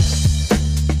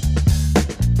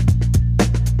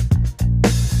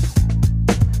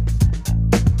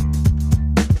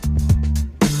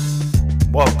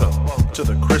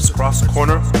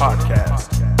Corner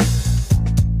Podcast.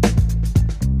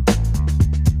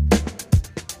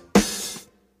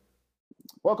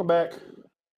 Welcome back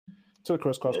to the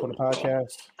Crisscross Corner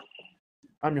Podcast.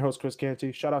 I'm your host, Chris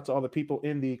Canty. Shout out to all the people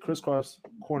in the Crisscross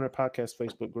Corner Podcast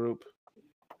Facebook group.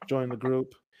 Join the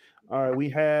group. All right,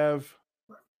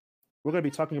 we're going to be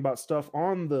talking about stuff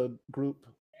on the group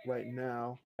right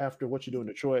now after What You Do in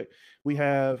Detroit. We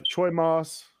have Troy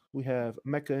Moss, we have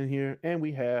Mecca in here, and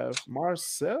we have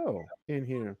Marcel in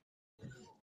here.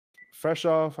 Fresh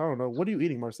off, I don't know. What are you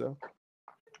eating, Marcel?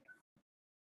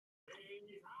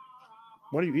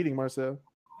 What are you eating, Marcel?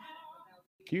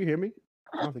 Can you hear me?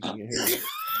 I don't think you can hear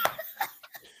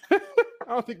me.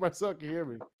 I don't think Marcel can hear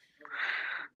me.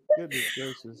 Goodness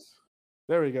gracious.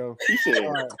 There we go. He said,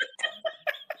 All right.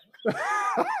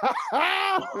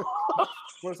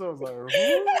 Marcel was like,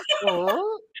 "Boy,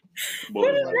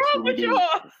 What's wrong with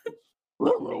y'all?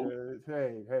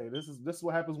 hey, this is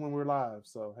what happens when we're live.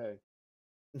 So hey.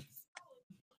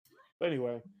 But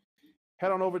anyway,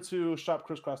 head on over to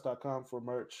shopcrisscross.com for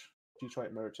merch,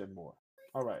 Detroit merch, and more.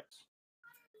 All right.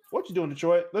 What you doing,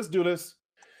 Detroit? Let's do this.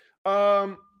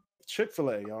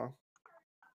 Chick-fil-A, y'all.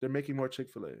 They're making more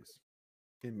Chick-fil-A's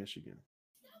in Michigan.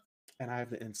 And I have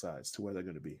the insides to where they're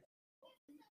going to be.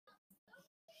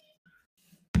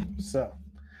 So,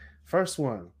 first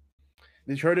one.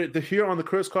 You heard it here on the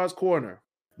Crisscross Corner.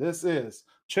 This is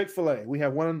Chick-fil-A. We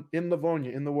have one in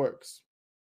Livonia in the works.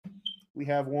 We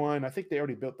have one, I think they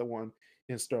already built the one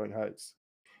in Sterling Heights.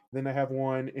 Then they have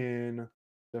one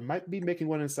they might be making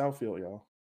one in Southfield, y'all.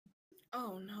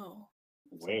 Oh no.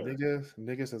 where?"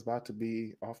 Niggas is about to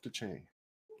be off the chain.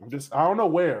 I don't know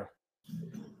where,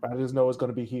 but I just know it's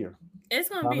going to be here. It's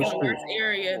gonna be the worst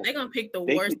area. They're gonna pick the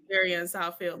worst area in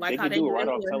Southfield, like how They they do do it right in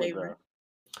off Woodhaven. Telegraph.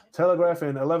 Telegraph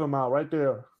and 11 Mile right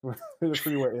there where the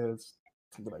freeway is.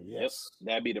 I'll be like, yes. Yep,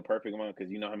 that'd be the perfect one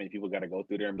because you know how many people got to go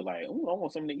through there and be like, "Oh, I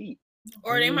want something to eat."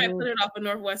 Or they might put it off of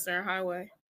Northwestern Highway.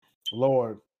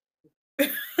 Lord.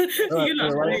 You know,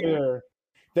 right there.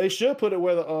 They should put it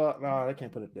where no, they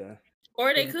can't put it there.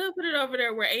 or they could put it over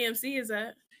there where AMC is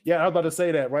at. Yeah, I was about to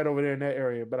say that right over there in that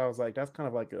area, but I was like, that's kind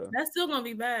of like That's still gonna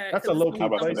be bad. That's a low-key How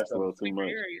about place, that's a little too much?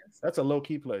 That's a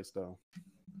low-key place, though.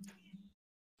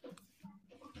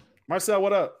 Marcel,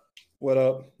 what up? What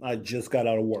up? I just got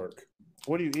out of work.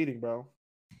 What are you eating, bro?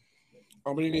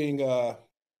 I'm eating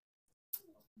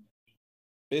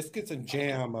biscuits and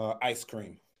jam ice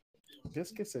cream.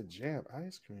 Biscuits and jam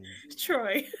ice cream.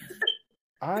 Troy.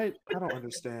 I don't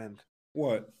understand.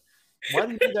 What? Why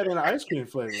do you do that in an ice cream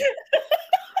flavor?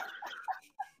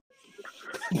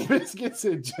 Biscuits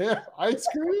and jam ice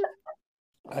cream?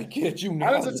 I get you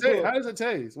now. How does it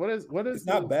taste? What is It's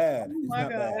not bad. Oh It's my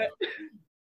not God. bad.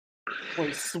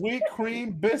 Wait, sweet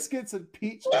cream biscuits and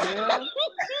peach jam?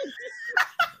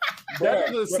 That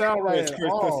doesn't sound right at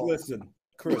all. Chris, listen.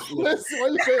 Listen,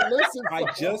 what you say? Listen.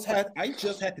 I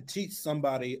just had to teach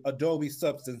somebody Adobe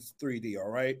Substance 3D, all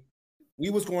right? We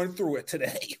was going through it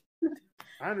today.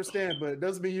 I understand, but it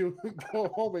doesn't mean you go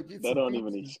home and get That some don't peach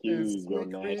even and excuse your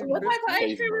sweet nasty cream What type of ice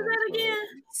taste cream is that buds, again?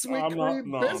 Sweet I'm not-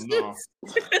 cream no. biscuits.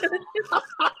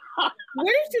 Where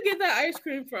did you get that ice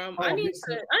cream from? Oh, I need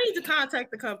to contact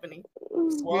the company.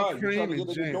 Why? You cream trying to and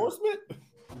get jam. an endorsement?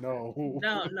 No.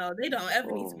 No, they don't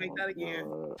ever need to Oh make that my again.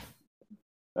 God.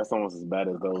 That's almost as bad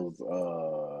as those.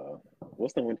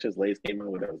 What's the one Chips Lay's came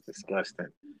out with? That was disgusting.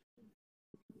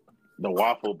 The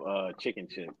waffle chicken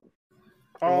chip.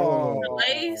 Oh,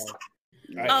 Lay's?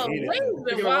 I Oh, hate it. Lay's Chicken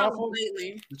been and wild waffles?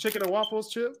 lately. the chicken and waffles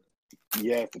chip?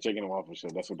 Yes, the chicken and waffle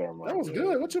chip. That's what they're That was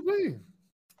good. What you mean?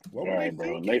 What All were they right,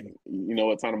 bro. thinking? You know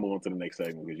what? Time to move on to the next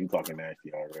segment because you talking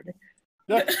nasty already.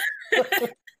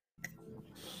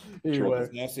 Anyway,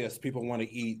 As nasty as people want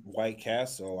to eat White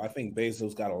Castle, I think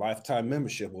Bezos got a lifetime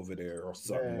membership over there or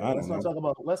something. man, I let's don't not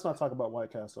know. talk about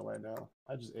White Castle right now.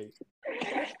 I just ate.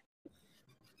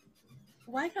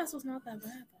 White Castle's not that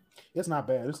bad though. It's not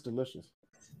bad. It's delicious.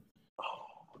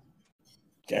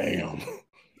 Damn.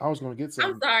 I was gonna get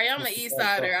some. I'm sorry, I'm an East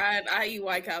Sider. I eat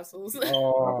White Castles.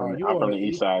 Oh, I'm from the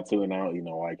east side too, and I don't eat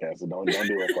no White Castle. Don't do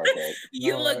it like that.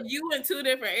 You No, look, you in two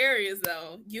different areas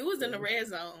though. You was in the red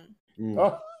zone. Mm.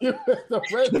 Oh, the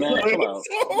red Man, chill out.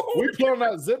 We pulling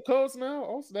out zip codes now?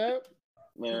 Oh snap!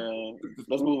 Man,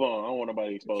 let's move on. I don't want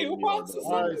nobody exposed to me. Like this.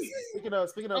 All right.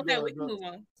 Speaking of Okay, we can move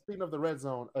on. speaking of the red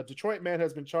zone, a Detroit man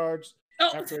has been charged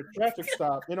Oh, after a traffic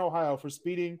stop in Ohio for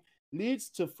speeding leads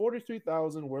to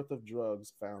 $43,000 worth of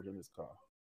drugs found in his car.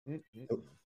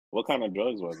 What kind of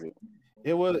drugs was it?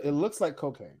 It looks like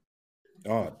cocaine.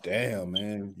 Oh damn,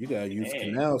 man! You gotta use Dang.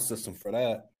 canal system for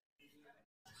that.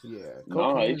 Yeah.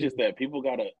 No, cocaine. it's just that people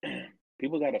gotta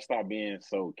stop being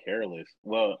so careless.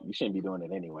 Well, you shouldn't be doing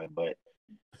it anyway, but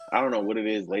I don't know what it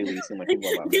is lately. It seems like people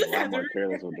are being a lot more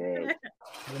careless with drugs.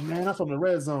 Man, I'm from the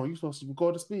red zone. You're supposed to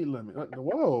go the speed limit.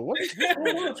 Whoa, what's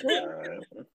going on,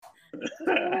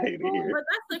 I hate it here. But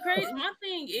that's the crazy. My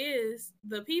thing is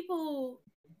the people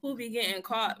who be getting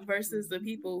caught versus the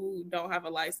people who don't have a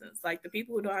license. Like the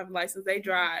people who don't have a license, they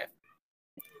drive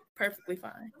perfectly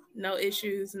fine, no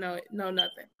issues, no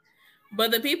nothing.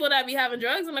 But the people that be having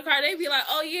drugs in the car, they be like,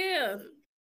 "Oh yeah,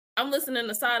 I'm listening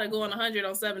to Sada going 100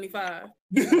 on 75."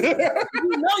 You know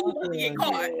you gonna get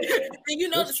caught, and you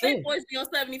know that's the state boys be on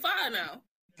 75 now.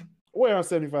 Where on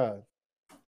 75?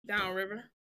 Downriver.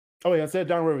 Oh yeah, I said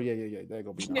downriver. Yeah. There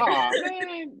go be. Oh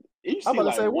man, you see I'm about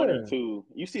like to say one where? or two.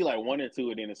 You see like one or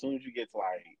two, and then as soon as you get to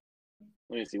like,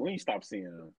 let me see, when you stop seeing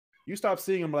them, you stop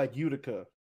seeing them like Utica.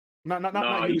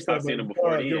 Not you stop seeing them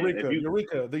before then.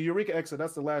 Eureka. The Eureka exit.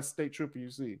 That's the last state trooper you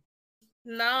see.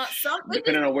 No,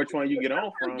 depending on which one you get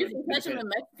on from. You can catch them in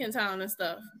Mexican town and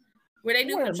stuff. Where they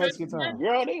do Mexican town.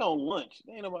 Girl, they on lunch.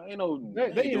 They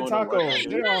eating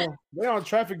tacos. They on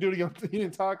traffic duty eating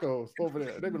tacos over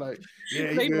there. They be like, yeah,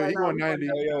 you going 90.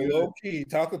 Low key,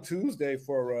 Taco Tuesday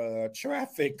for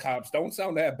traffic cops don't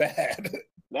sound that bad.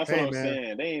 That's what I'm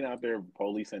saying. They ain't out there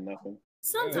policing nothing.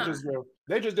 Sometimes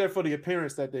they're just there for the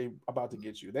appearance that they about to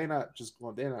get you. They're not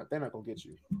gonna get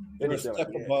you. They're a step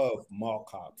above mall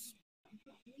cops.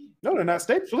 No, they're not.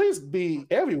 State police be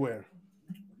everywhere.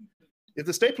 If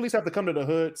the state police have to come to the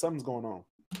hood, something's going on.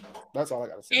 That's all I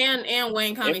gotta say. And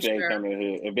Wayne County Sheriff.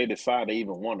 If they decide they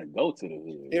even want to go to the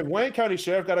hood. If Wayne County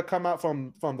Sheriff got to come out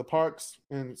from the parks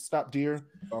and stop deer,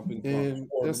 and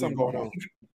there's something going on.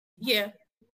 Yeah.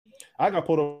 I got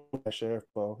pulled over by that sheriff,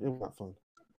 bro. It was not fun.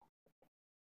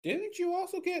 Didn't you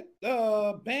also get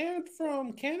banned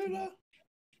from Canada?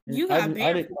 You got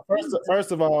banned.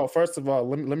 First of all,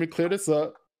 let me clear this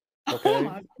up. Okay. Oh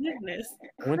my goodness.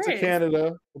 Went to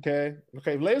Canada. Okay.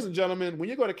 Ladies and gentlemen, when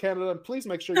you go to Canada, please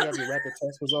make sure you have your rapid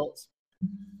test results.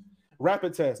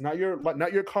 Rapid test, not your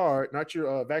card, not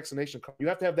your vaccination card. You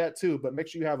have to have that too, but make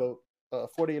sure you have a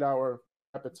 48-hour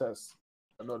rapid test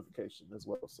notification as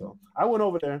well. So I went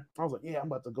over there. I was like, yeah, I'm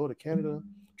about to go to Canada,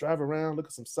 drive around, look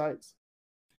at some sights.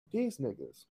 These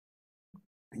niggas.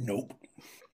 Nope.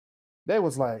 They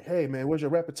was like, hey, man, where's your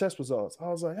rapid test results? I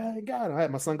was like, I ain't got it. I had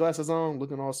my sunglasses on,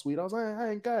 looking all sweet. I was like,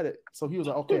 I ain't got it. So he was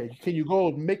like, okay, can you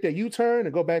go make that U-turn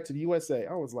and go back to the USA?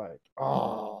 I was like,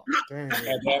 oh, damn. At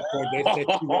that point, they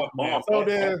set you up, man. So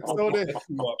then,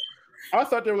 I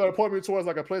thought they were going to point me towards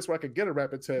like a place where I could get a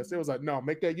rapid test. It was like, no,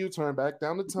 make that U-turn back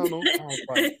down the tunnel. I was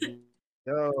like,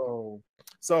 yo.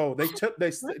 So they took me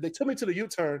to the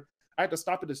U-turn. I had to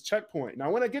stop at this checkpoint.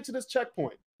 Now, when I get to this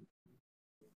checkpoint,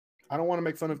 I don't want to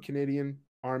make fun of Canadian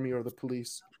Army or the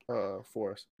police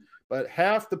force, but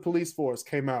half the police force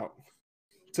came out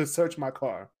to search my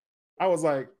car. I was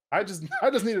like, I just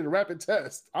needed a rapid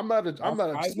test. I'm not a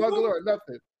smuggler or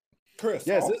nothing. Chris,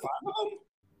 yes,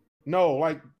 no,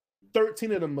 like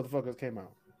 13 of them motherfuckers came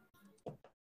out.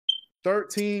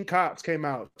 13 cops came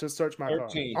out to search my car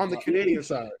on the Canadian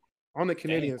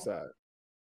side.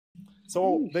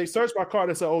 So they searched my car.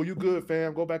 They said, "Oh, you good,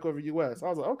 fam? Go back over to U.S." I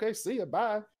was like, "Okay, see ya,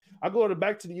 bye." I go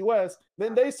back to the U.S.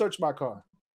 Then they search my car.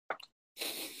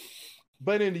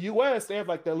 But in the U.S., they have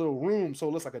like that little room, so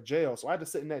it looks like a jail. So I had to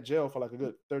sit in that jail for like a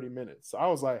good 30 minutes. So I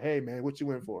was like, "Hey, man, what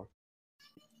you in for?"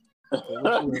 I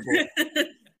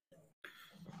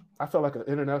felt like an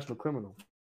international criminal.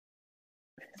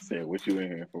 Said, "What you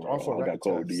in here for?" Also, I got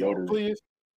cold deodorant. So please,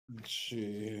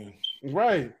 shit,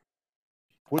 right.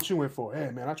 What you went for?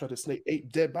 Hey, man, I tried to slay 8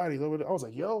 dead bodies over there. I was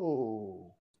like,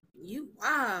 yo.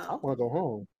 Wow. I want to go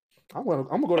home. I'm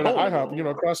gonna go to the IHOP,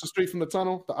 across the street from the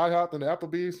tunnel, the IHOP and the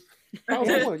Applebee's. I was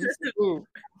like, I want to get some food.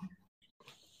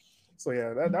 So,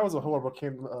 yeah, that was a horrible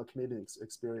Canadian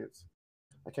experience.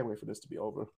 I can't wait for this to be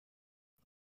over.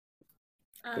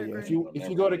 But yeah, if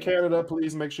you go to Canada,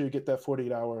 please make sure you get that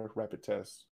 48-hour rapid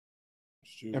test.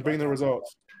 And bring the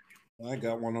results. I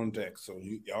got one on deck, so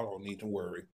y'all don't need to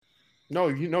worry. No,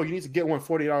 you need to get one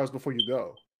 48 hours before you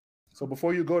go. So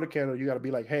before you go to Canada, you got to be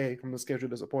like, hey, I'm going to schedule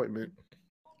this appointment,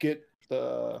 get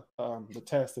the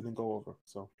test, and then go over.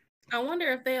 So I wonder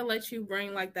if they'll let you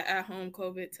bring like the at-home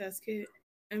COVID test kit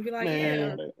and be like,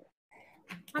 man,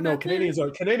 no, Canadians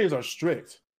are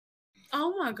strict.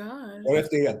 Oh my God. What if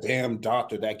they a damn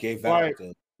doctor that gave out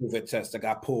the COVID test that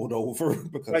got pulled over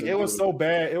because it was so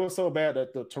bad. It was so bad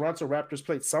that the Toronto Raptors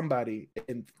played somebody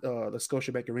in the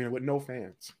Scotiabank Arena with no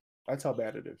fans. That's how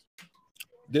bad it is.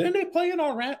 Didn't they play in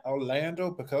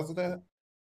Orlando because of that?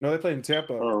 No, they played in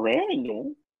Tampa.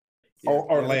 Orlando. Yeah,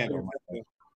 Orlando.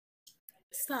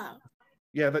 Stop.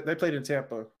 Yeah, they played in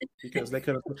Tampa because they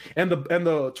couldn't. And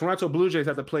the Toronto Blue Jays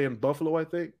had to play in Buffalo, I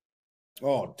think.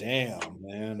 Oh damn,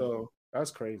 man! So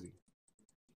that's crazy.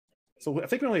 So I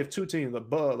think we only have two teams: the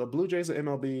Blue Jays in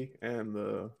MLB and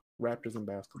the Raptors in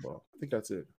basketball. I think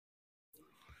that's it.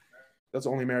 That's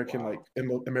the only American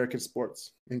American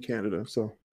sports in Canada.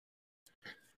 So,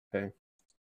 hey,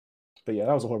 but yeah,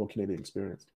 that was a horrible Canadian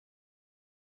experience.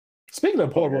 Speaking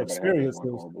of horrible experiences,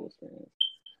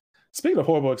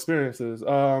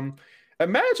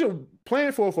 imagine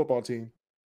playing for a football team.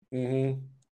 Mm-hmm.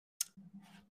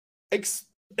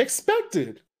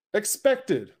 Expected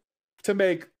to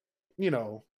make,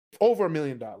 over $1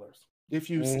 million if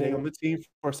you stay on the team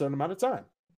for a certain amount of time.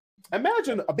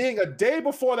 Imagine being a day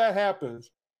before that happens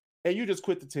and you just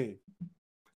quit the team.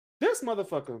 This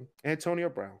motherfucker, Antonio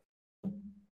Brown,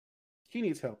 he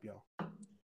needs help, y'all.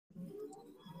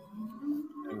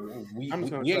 I'm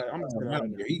just gonna say,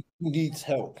 he needs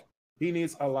help. He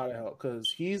needs a lot of help because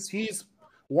he's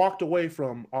walked away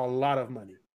from a lot of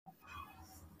money.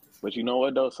 But you know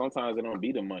what though? Sometimes it don't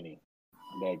be the money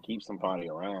that keeps somebody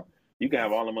around. You can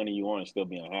have all the money you want and still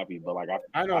be unhappy. But like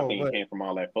I think it came from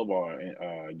all that football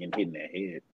and getting hit in that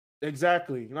head.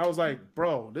 Exactly. And I was like,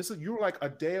 bro, you're like a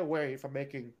day away from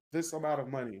making this amount of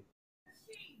money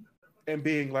and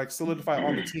being like solidified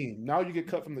on the team. Now you get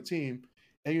cut from the team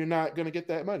and you're not gonna get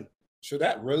that money. Should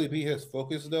that really be his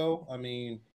focus though? I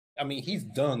mean, he's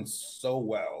done so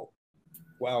well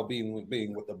while being with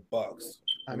the Bucks.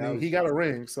 I mean, he got a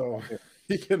ring, so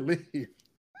he can leave.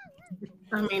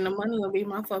 I mean, the money will be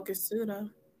my focus too, though.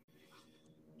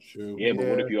 True. Yeah, but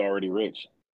what if you're already rich?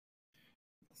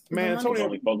 Man, Tony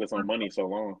only focus on money so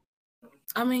long.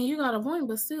 I mean, you got a point,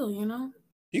 but still,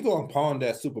 He gonna pawn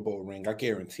that Super Bowl ring, I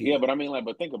guarantee. Yeah, but I mean,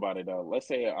 but think about it though. Let's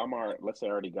say I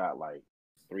already got like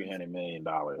 $300 million,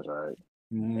 right?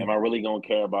 Am I really gonna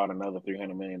care about another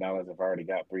 $300 million if I already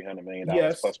got $300 million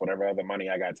plus whatever other money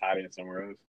I got tied in somewhere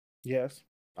else? Yes,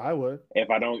 I would. If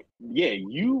I don't, yeah,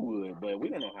 you would, but we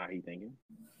don't know how he's thinking.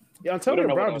 Yeah,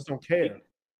 Antonio Brown just don't care.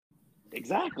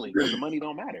 Exactly, because the money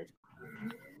don't matter.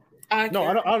 I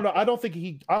don't know. I don't think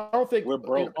we're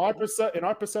broke. In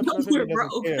our perception of him, he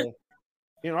doesn't care.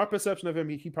 In our perception of him,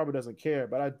 he probably doesn't care.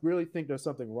 But I really think there's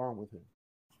something wrong with him.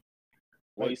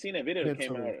 Well, you seen that video that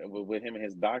came out with him and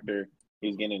his doctor. He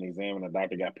was getting an exam, and the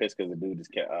doctor got pissed because the dude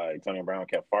just kept Antonio Brown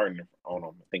kept farting on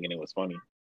him, thinking it was funny.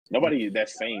 Nobody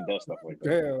that's sane does stuff like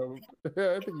that.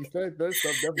 Damn, I think he said that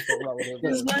stuff. Definitely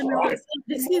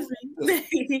Excuse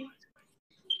me.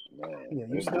 Man, yeah,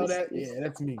 you smell that? Yeah,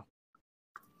 that's me.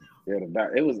 Yeah,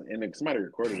 it was, and somebody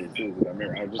recorded it too. I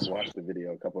remember I just watched the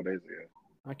video a couple of days ago.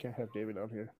 I can't have David out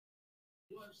here.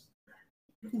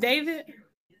 David?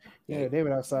 Yeah,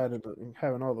 David outside and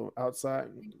having all the outside.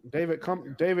 David,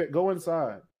 go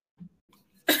inside.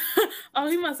 Oh,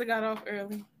 he must have got off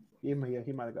early. Yeah,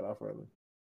 he might have got off early.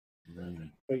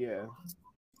 But yeah.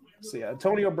 So yeah,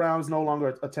 Antonio Brown's no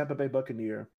longer a Tampa Bay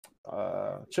Buccaneer.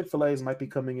 Chick-fil-A's might be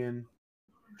coming in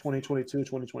 2022,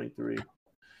 2023.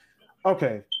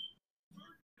 Okay.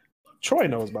 Troy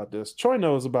knows about this. Troy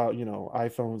knows about,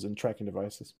 iPhones and tracking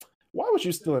devices. Why would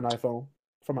you steal an iPhone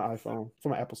from an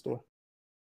Apple store?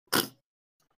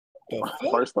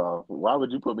 First off, why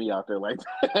would you put me out there like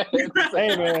that?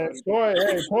 Hey man,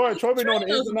 Troy be knowing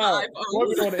the ins and outs. Troy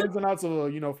be knowing the ins and outs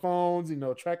of phones,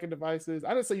 tracking devices.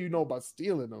 I didn't say you know about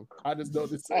stealing them. I just know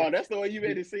this. Oh, that's the way you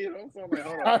made it seem. I'm like,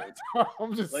 hold on.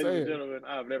 I'm just Ladies saying. and gentlemen,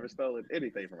 I've never stolen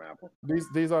anything from Apple.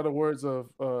 These are the words of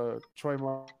Troy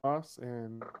Moss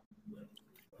and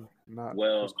not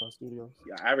Chris Cross Studios.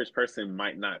 Yeah, average person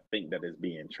might not think that it's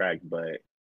being tracked, but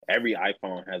every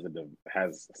iPhone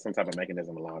has some type of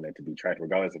mechanism allowing it to be tracked,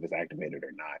 regardless if it's activated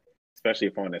or not. Especially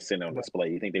if phone that's sitting on display.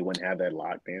 You think they wouldn't have that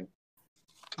locked in?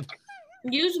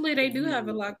 Usually they do have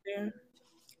it locked in.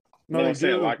 No, I'm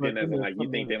saying locked in as in like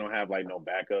you think they don't have like no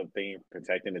backup thing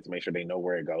protecting it to make sure they know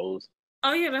where it goes.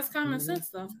 Oh yeah, that's common sense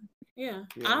though. Yeah.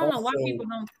 I don't know why people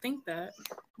don't think that.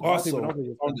 Also,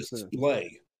 on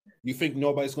display, you think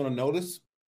nobody's going to notice?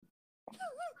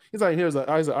 He's like, here's an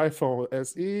iPhone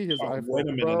SE. Here's an iPhone Wait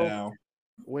a minute Pro. now.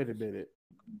 Wait a minute.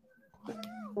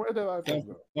 Where did iPhone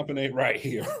go? Something ain't right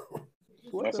here.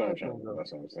 That's what I'm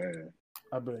saying.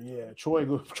 I bet, yeah. Troy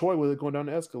was going down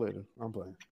the escalator. I'm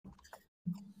playing.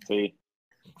 See,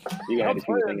 you got to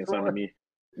keep thinking something to me.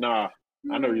 Nah,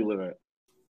 I know you live it.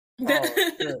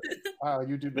 Oh,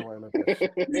 you do know I live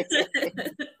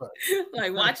it.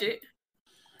 Like, watch it.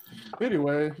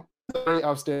 Anyway,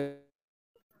 outstanding.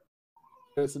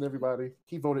 And everybody,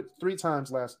 he voted 3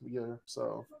 times last year.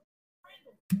 So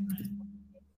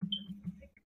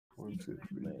 1, 2,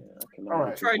 3. All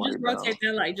right, Troy, just rotate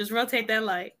that light. Just rotate that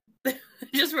light.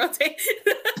 Just rotate.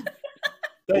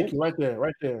 Thank you. Right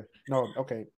there. No,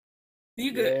 okay.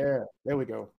 You good? Yeah, there we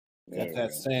go. Got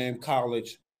that same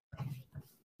college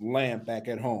lamp back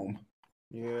at home.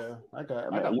 Yeah, I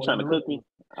got you trying to cook me?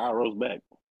 I'll roast back.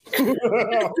 You're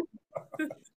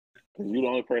the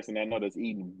only person I know that's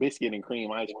eating biscuit and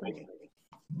cream ice cream.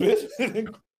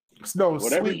 No,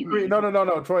 sweet cream.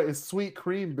 No, Troy. It's sweet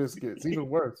cream biscuits. Even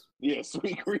worse. Yeah,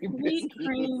 sweet cream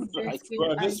biscuits.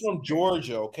 Bro, this is from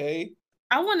Georgia, okay?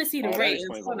 I want to see the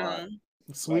ratings. Hold on.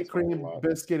 Sweet cream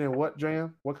biscuit and what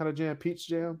jam? What kind of jam? Peach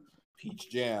jam? Peach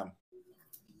jam.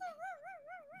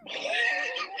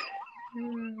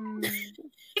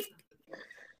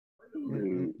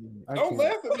 Don't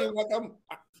laugh at me like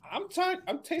I'm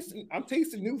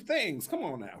tasting new things. Come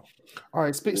on now. All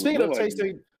right, speaking of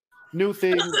tasting new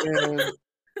things and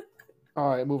all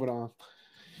right, moving on.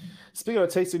 Speaking of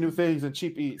tasting new things and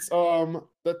cheap eats,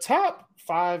 the top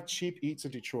 5 cheap eats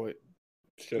in Detroit.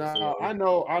 Now I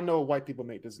know white people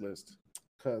make this list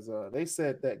because they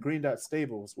said that Green Dot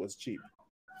Stables was cheap.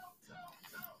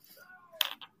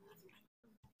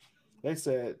 They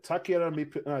said Taqueria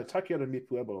Mi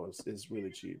Pueblo is really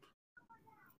cheap.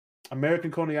 American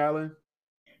Coney Island.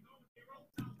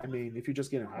 I mean, if you're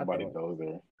just getting hot dogs,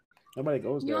 nobody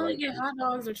goes there. You only get hot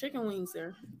dogs or chicken wings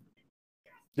there.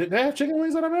 Did they have chicken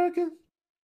wings at American?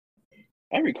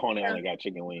 Every Coney Island got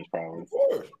chicken wings, probably.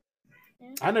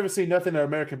 I never seen nothing at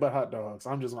American but hot dogs.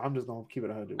 I'm just gonna keep it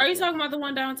 100. Are you talking about the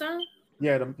one downtown?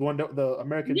 Yeah, the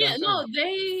American. Yeah, downtown.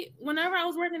 no, whenever I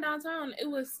was working downtown, it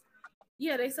was.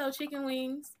 Yeah, they sell chicken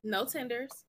wings, no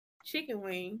tenders, chicken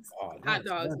wings, hot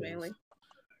dogs mainly.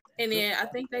 And then I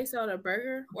think they sell a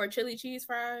burger or chili cheese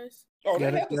fries. Oh,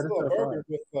 they have to sell burgers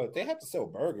with. They have to sell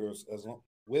burgers as well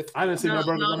with. I didn't see no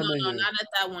burgers on the menu. No, not at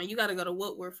that one. You got to go to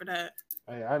Woodward for that.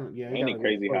 Ain't it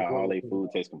crazy how all their food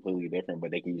tastes completely different,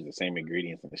 but they can use the same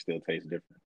ingredients and it still tastes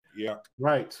different? Yeah,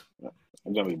 right.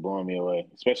 It's gonna be blowing me away,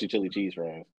 especially chili cheese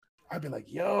fries. I'd be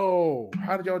like, "Yo,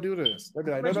 how did y'all do this?" They'd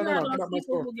be like, "No,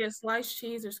 people who get sliced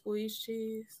cheese or squeezed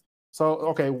cheese." So,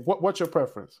 okay, what's your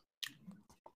preference?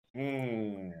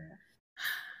 I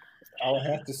would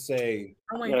have to say,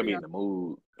 you gotta be in the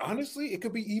mood. Honestly, it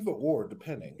could be either or,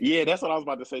 depending. Yeah, that's what I was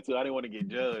about to say too. I didn't want to get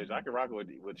judged. I can rock with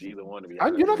either one. To be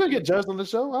honest. You're not gonna get judged on the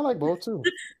show. I like both too.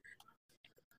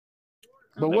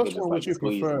 But which one would you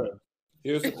prefer?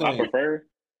 Here's the thing. I prefer.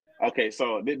 Okay,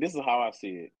 so this is how I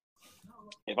see it.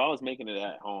 If I was making it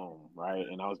at home, right,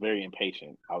 and I was very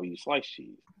impatient, I would use sliced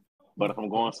cheese. But if I'm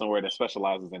going somewhere that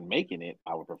specializes in making it,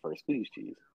 I would prefer squeezed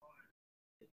cheese.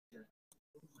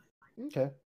 Okay.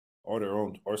 Or their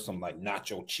own, or some like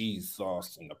nacho cheese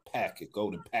sauce in the packet,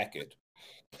 golden packet.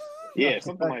 Yeah,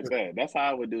 something like that. That's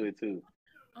how I would do it too.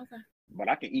 Okay. But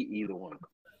I can eat either one.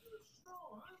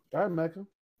 All right, Mecca.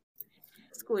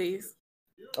 Squeeze.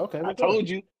 Okay. I told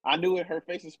you. I knew it. Her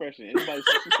face expression. Anybody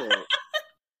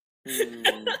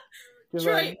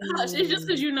Troy, it's just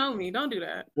because you know me. Don't do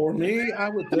that. For me, I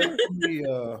would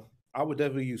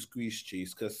definitely use squeezed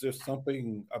cheese because there's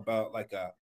something about like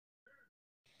a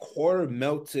quarter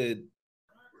melted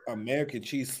American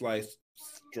cheese slice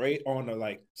straight onto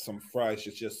like some fries.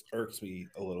 It just irks me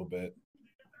a little bit.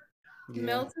 Yeah.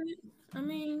 Melted? I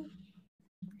mean,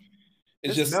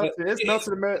 it's just melted. It's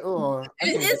melted.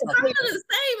 It's kind of the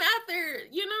same after,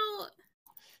 you know.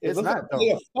 It's not.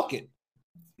 Yeah, fuck it.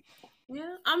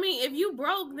 Yeah, I mean, if you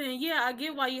broke, then yeah, I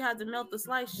get why you had to melt the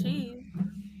sliced cheese.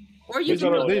 Or you these are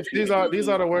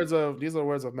the words of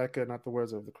Mecca, not the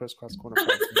words of the Crisscross Corner.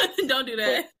 Don't do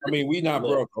that. I mean, we not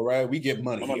broke, all right? We get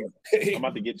money. I'm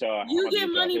about to get y'all. You get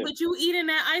money, but you eating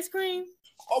that ice cream?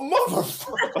 Oh,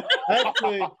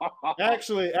 motherfucker!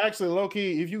 Actually, low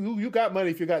key, if you got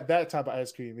money, if you got that type of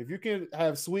ice cream, if you can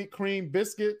have sweet cream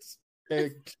biscuits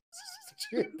and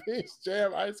peach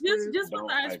jam ice cream, just put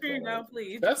the ice cream down,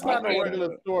 please. That's not no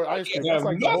regular store ice cream. That's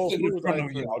like the Whole Foods ice cream.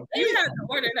 You have to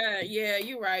order that. Yeah,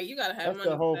 you're right. You gotta have money. That's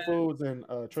the Whole Foods and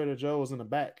Trader Joe's in the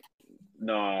back.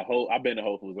 No, I've been to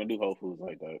Whole Foods. Don't do Whole Foods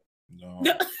like that. No.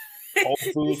 Whole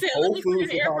Foods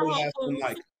probably has some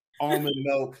like almond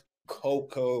milk,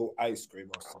 cocoa ice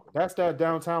cream or something. That's that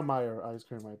downtown Meyer ice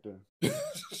cream right there.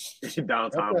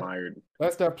 Downtown Meyer.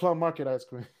 That's that Plum Market ice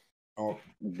cream. Oh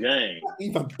dang!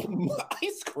 Even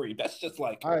ice cream. That's just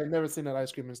like I ain't never seen that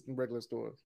ice cream in regular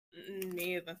stores.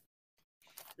 Neither.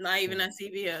 Not even at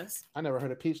CVS. I never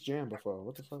heard of peach jam before.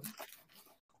 What the fuck?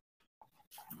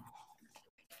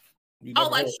 Like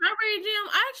strawberry jam.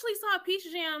 I actually saw peach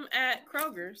jam at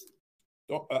Kroger's.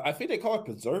 I think they call it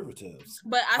preservatives.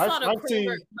 But I saw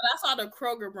the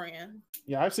Kroger brand.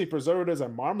 Yeah, I've seen preservatives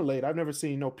and marmalade. I've never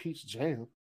seen no peach jam.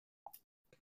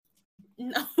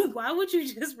 No, why would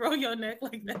you just roll your neck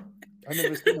like that? I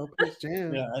never seen no peach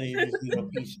jam. Yeah, I didn't see no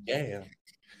peach jam.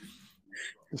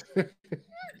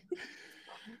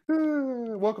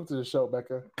 Welcome to the show,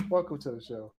 Becca. Welcome to the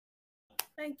show.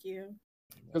 Thank you.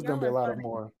 There's gonna be a lot of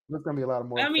more. There's gonna be a lot of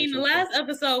more. I mean, the last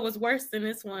episode was worse than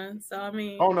this one, so I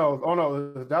mean. Oh no,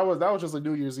 that was just a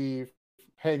New Year's Eve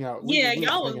hangout.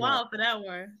 Y'all was wild for that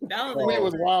one. That was we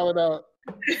was wilding out.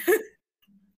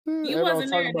 You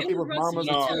wasn't there. About people's mamas.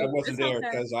 No, I wasn't there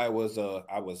because I was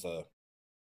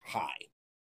high.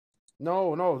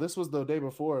 No, this was the day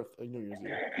before New Year's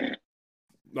Eve.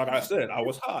 Like I said, I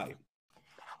was high.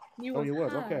 You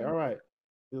was okay. All right.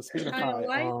 Speaking of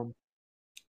high,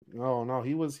 no,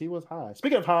 he was high.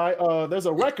 Speaking of high, there's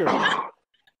a record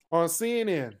on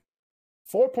CNN.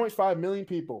 4.5 million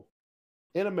people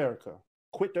in America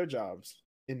quit their jobs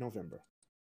in November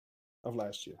of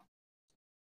last year.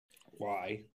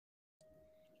 Why?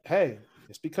 Hey,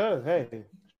 it's because they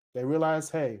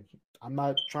realized, I'm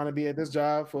not trying to be at this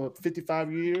job for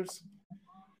 55 years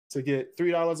to get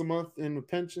 $3 a month in a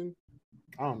pension.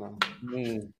 I don't know.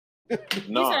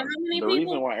 No, the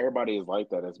reason why everybody is like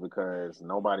that is because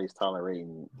nobody's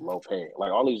tolerating low pay.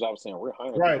 Like all these jobs saying we're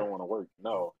hiring, people don't want to work.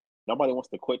 No, nobody wants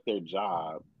to quit their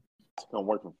job to come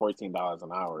work for $14 an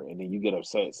hour, and then you get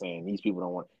upset saying these people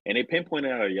don't want. And they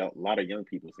pinpointed out a lot of young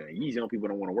people saying these young people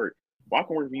don't want to work. Well, I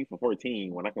can work for you for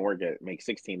 14 when I can make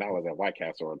 $16 at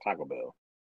Watkins or Taco Bell.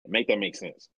 Make that make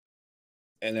sense.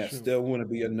 And that still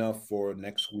wouldn't be enough for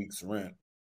next week's rent.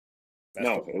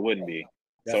 No, it wouldn't be.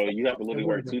 So you have to literally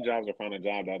work 2 jobs or find a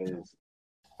job that is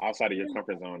outside of your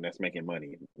comfort zone that's making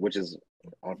money, which is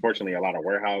unfortunately a lot of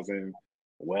warehousing,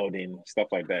 welding, stuff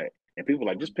like that. And people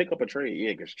are like, just pick up a trade.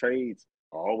 Yeah, because trades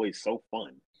are always so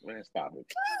fun. Man, stop it.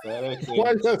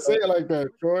 Why you say it like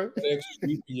that, Troy?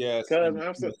 Because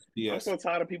I'm so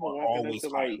tired of people walking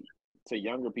into to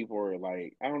younger people or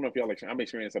like, I don't know if y'all I'm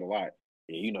experiencing it a lot.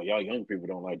 Yeah, y'all young people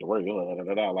don't like to work.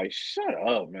 Like, shut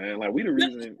up, man. Like, we the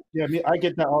reason. Yeah, I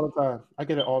get that all the time. I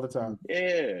get it all the time.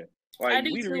 Yeah. Like,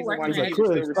 we the reason why you're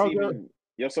still receiving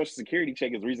your Social Security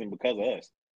check is reason because of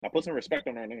us. Now, put some respect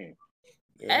on our name.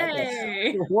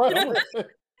 Hey. What?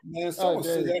 Man, someone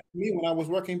said that to me when I was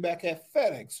working back at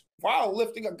FedEx while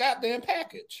lifting a goddamn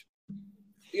package.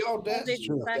 That's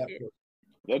true.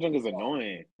 That junk is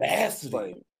annoying. That's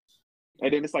like.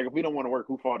 And then it's like, if we don't want to work,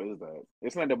 whose fault is that?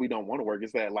 It's not that we don't want to work.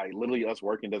 It's that, like, literally us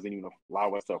working doesn't even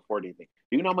allow us to afford anything.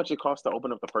 Do you know how much it costs to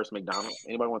open up the first McDonald's?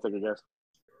 Anybody want to take a guess?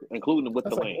 Including with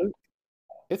the land.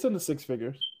 It's in the 6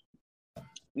 figures.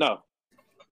 No.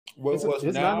 To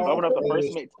open up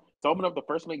the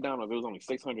first McDonald's, it was only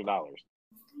 $600.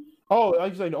 Oh, I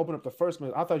was saying to open up the first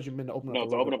McDonald's. I thought you meant to open up. No,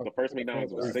 to open up the first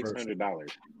McDonald's was $600.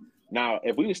 Now,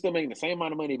 if we were still making the same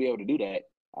amount of money to be able to do that,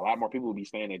 a lot more people would be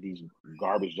staying at these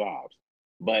garbage jobs.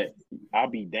 But I'll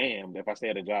be damned if I stay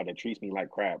at a job that treats me like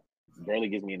crap, barely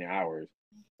gives me any hours.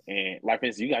 And like, for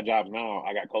instance, you got jobs now,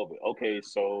 I got COVID. Okay,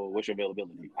 so what's your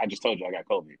availability? I just told you I got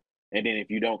COVID. And then if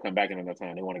you don't come back in enough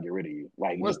time, they want to get rid of you.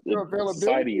 Like,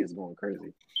 society is going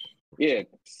crazy. Yeah,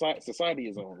 society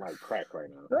is on like crack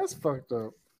right now. That's fucked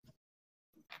up.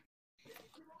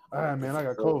 Man, I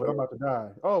got COVID. I'm about to die.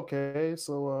 Okay,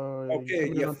 so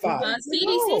you're fine.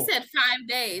 CDC said 5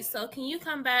 days. So can you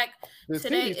come back?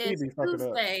 Today is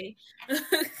Tuesday.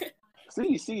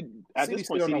 CDC at this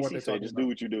point, CDC said just do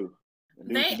what you do.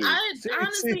 Honestly,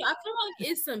 I feel like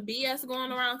it's some BS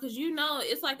going around because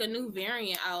it's like a new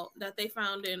variant out that they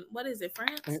found in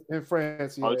France? In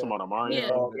France, yeah. Oh, it's about a Marion.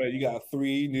 Yeah. You got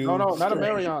 3 new. No, not a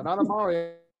Marion, not a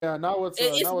Marion. Yeah, now it's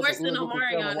worse than a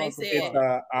Marion. They said. It's,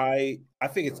 I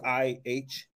think it's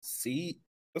IHC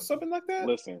or something like that.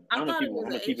 Listen, I'm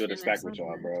gonna keep it a stack with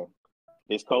y'all, bro.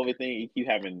 This COVID thing, you keep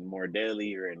having more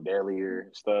deadlier and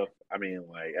deadlier stuff. I mean,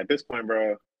 like at this point,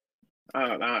 bro.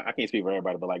 I can't speak for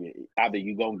everybody, but like either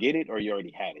you gonna get it or you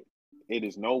already had it. It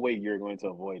is no way you're going to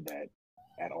avoid that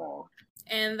at all.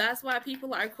 And that's why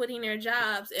people are quitting their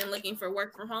jobs and looking for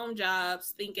work from home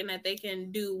jobs, thinking that they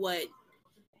can do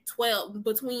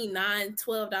between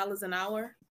 $9-12 an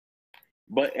hour.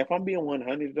 But if I'm being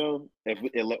 100 though,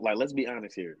 let's be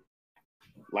honest here.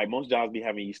 Like most jobs be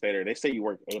having you stay there. They say you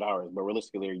work 8 hours, but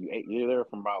realistically, you're there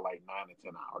from about like 9 to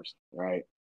 10 hours, right?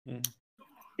 Mm-hmm.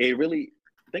 It really.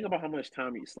 Think about how much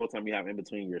slow time you have in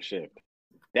between your shift.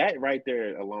 That right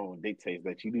there alone dictates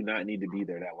that you do not need to be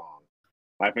there that long.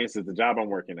 Like, for instance, the job I'm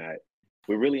working at,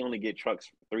 we really only get trucks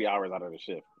 3 hours out of the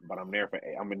shift, but I'm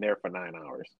in there for 9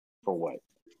 hours. For what?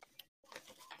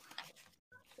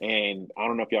 And I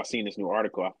don't know if y'all seen this new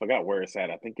article. I forgot where it's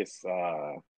at. I think it's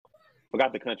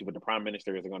forgot the country, but the prime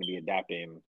minister is going to be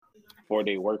adapting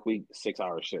 4-day work week,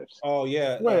 6-hour shifts. Oh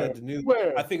yeah, where?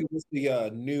 I think it was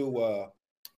the new.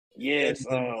 Yes,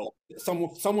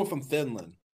 someone from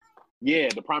Finland. Yeah,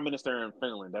 the prime minister in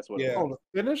Finland. That's what. Yeah,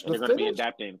 they're going to be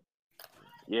adapting.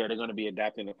 Yeah, they're going to be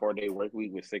adapting a 4-day work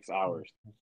week with 6 hours.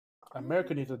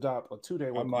 America needs to adopt a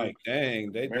 2-day work I'm week. like,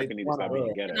 dang, America needs to stop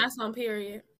being ghetto. That's on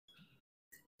period.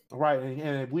 Right,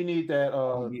 and we need that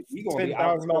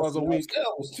 $10,000 a week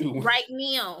too. Right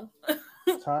now.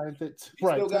 right,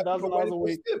 $10,000 a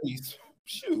week.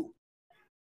 Shoot.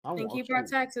 And keep our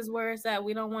taxes where it's at.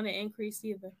 We don't want to increase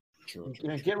either. True.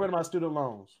 And get rid of my student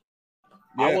loans.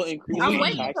 Yes. I will increase I'm my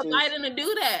waiting taxes. for Biden to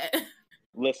do that.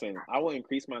 Listen, I will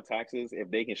increase my taxes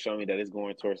if they can show me that it's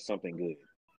going towards something good.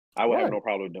 I would have no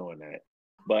problem doing that.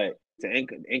 But to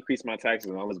increase my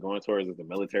taxes and all it's going towards is the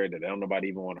military that nobody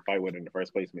even want to fight with in the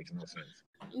first place makes no sense.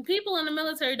 People in the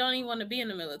military don't even want to be in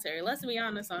the military. Let's be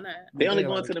honest on that. They only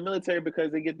go into the military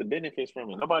because they get the benefits from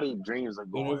it. Nobody dreams of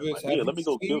going, like, yeah, let me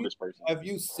go kill this person. Have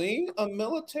you seen a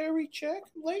military check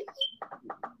lately?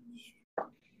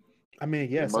 I mean,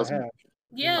 yes, I have.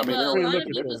 Yeah, but a lot of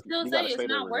people still say it's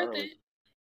not worth it.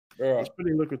 It's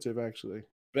pretty lucrative, actually.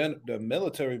 The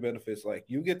military benefits, like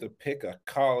you get to pick a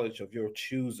college of your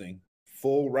choosing,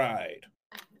 full ride.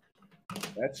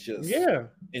 That's just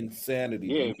insanity.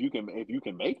 Yeah, if you can make it. If you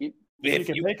can make it. If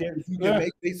you can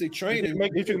make basic training.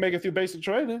 If you can make it through basic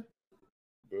training.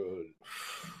 Good.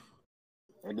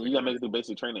 And then you gotta make it through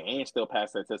basic training and still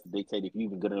pass that test to dictate if you're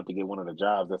even good enough to get one of the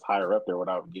jobs that's higher up there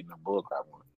without getting a bullcrap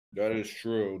one. That is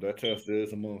true. That test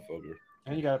is a motherfucker.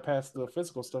 And you gotta pass the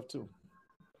physical stuff too.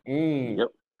 Yep.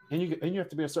 And you have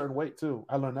to be a certain weight too.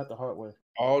 I learned that the hard way.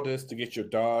 All this to get your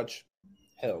Dodge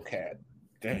Hellcat.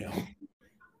 Damn.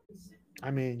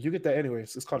 I mean, you get that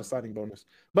anyways. It's called a signing bonus.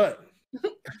 But you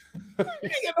ain't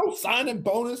get no signing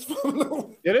bonus.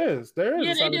 It is. There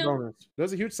is a signing bonus.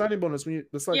 There's a huge signing bonus when you.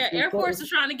 Air Force is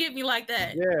trying to get me like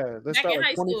that. Yeah, they start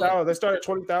at 20,000. They start at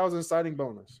 20,000 signing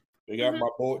bonus. They got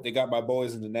They got my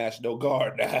boys in the National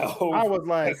Guard now. I was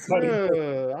like,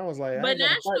 but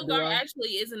National Guard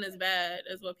actually isn't as bad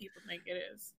as what people think it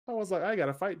is. I was like, I got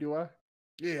to fight, do I?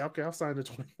 Yeah, okay, I'll sign the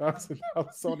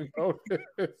 $20,000 signing bonus.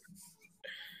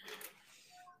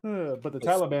 But the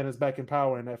Taliban is back in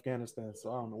power in Afghanistan,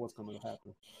 so I don't know what's going to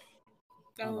happen.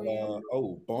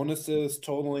 Bonuses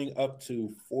totaling up to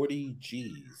 40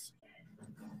 G's.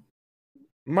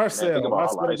 Marcel, think about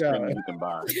all the ice cream you can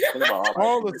buy. Think about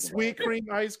all the sweet cream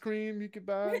ice cream you can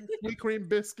buy, sweet cream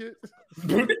biscuit.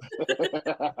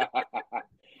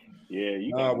 Yeah,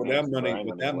 you can. With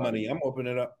that money, I'm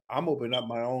opening up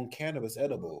my own cannabis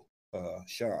edible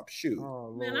shop. Shoot,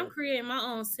 man, I'm creating my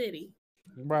own city.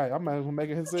 Right, I might as well make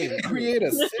it his city. Create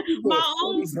a city. My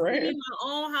own city, my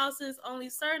own houses, only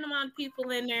a certain amount of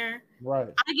people in there. Right.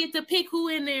 I get to pick who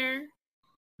in there.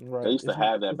 Right. They used to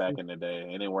have that back in the day.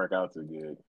 It didn't work out too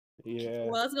good. Yeah.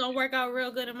 Well, it's gonna work out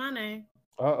real good in my name.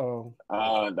 I don't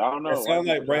know. It sounds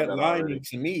like red lining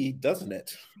to me, doesn't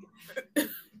it?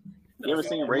 You ever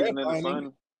seen Raisin in the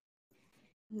Sun?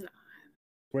 No.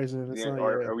 Raisin in the Sun.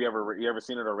 Or you ever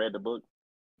seen it or read the book?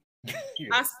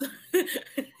 Yeah.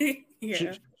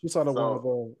 She saw the one of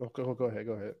go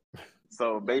ahead.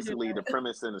 So basically, the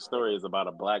premise in the story is about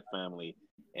a black family,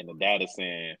 and the dad is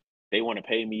saying they want to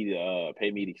pay me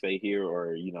to stay here,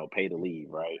 or pay to leave,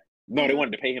 right? No, they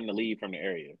wanted to pay him to leave from the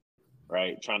area,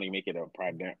 right? Trying to make it a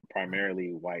primarily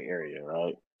white area,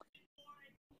 right?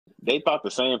 They thought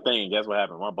the same thing. Guess what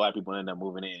happened? More black people end up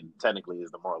moving in. Technically,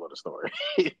 is the moral of the story.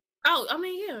 Oh, I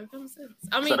mean, yeah, common sense.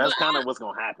 So that's kind of what's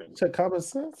gonna happen. To common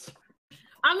sense.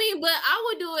 I mean, but I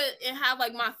would do it and have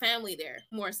like my family there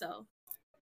more so.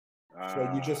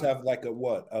 So you just have like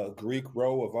a Greek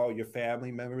row of all your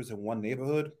family members in one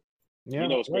neighborhood? Yeah,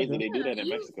 it's crazy. They do that in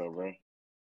Mexico, bro.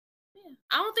 Yeah.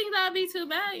 I don't think that'd be too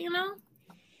bad,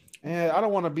 Yeah, I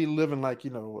don't want to be living like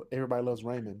Everybody Loves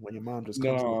Raymond when your mom just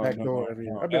comes to the back door every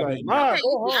year. I'd be like, I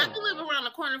can live around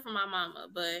the corner from my mama,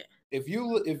 but if you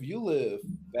live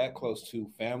that close to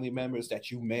family members that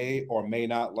you may or may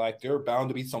not like, there are bound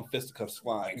to be some fisticuffs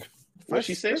flying. Well,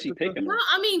 she said she picking. No,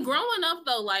 I mean, growing up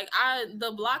though, like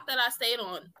the block that I stayed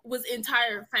on was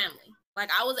entire family. Like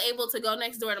I was able to go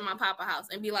next door to my papa house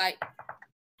and be like,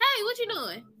 "Hey, what you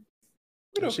doing?"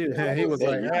 He was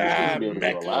like,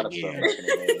 Mecca again.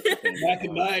 Back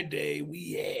in my day,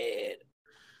 we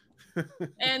had.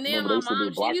 And then my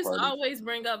mom, she used to always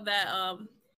bring up that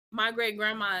my great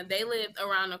grandma, they lived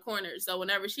around the corner, so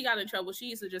whenever she got in trouble, she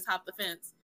used to just hop the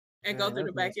fence and go through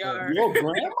the backyard. Your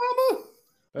grandmama?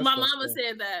 My mama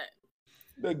said that.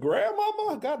 The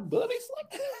grandmama got buddies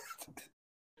like that?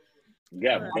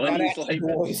 Yeah, buddies like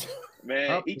that.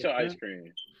 Man, eat your ice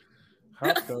cream.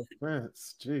 Hop the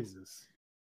fence, Jesus.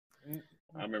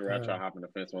 I remember I tried hopping the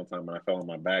fence one time and I fell on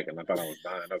my back and I thought I was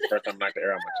dying. That was the first time I knocked the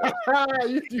air out my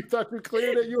chest. You thought we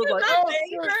cleared it? You was like, oh,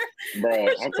 bro,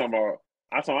 I'm talking about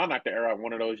I saw I knocked the air out of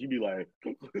one of those. You'd be like,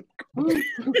 one of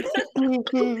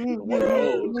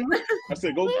those. I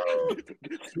said, go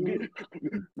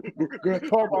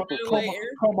call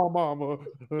my mama.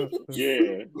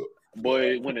 Yeah.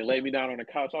 Boy, when they laid me down on the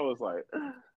couch, I was like,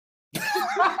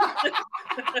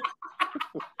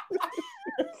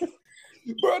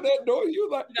 bro, that door, you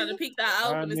like you gotta peek that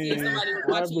out and see if somebody was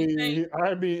watching.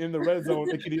 I mean, in the red zone,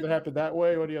 it could either happen that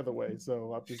way or the other way.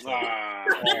 So I'm just saying.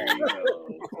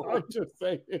 I'm just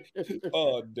saying.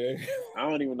 Oh, dang. I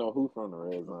don't even know who from the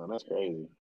red zone. That's crazy.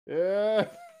 Yeah.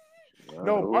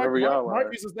 No, Mark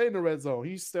used to stay in the red zone.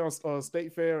 He used to stay on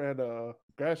State Fair and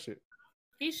Gratiot.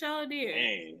 He sure did.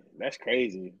 Dang, that's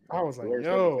crazy. I was like,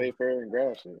 yo. State Fair and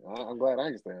Gratiot. I'm glad I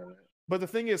can stand that. But the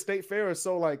thing is, State Fair is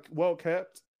so like well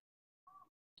kept.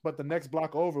 But the next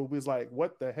block over was like,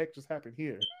 what the heck just happened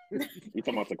here? You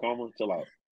talking about Tacoma? Chill out.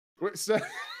 I'm serious.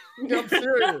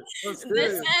 It's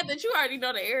sad that you already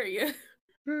know the area.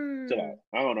 Chill out.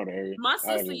 I don't know the area. My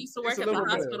sister used to work at the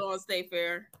hospital on State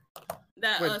Fair.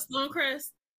 That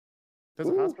Stonecrest. There's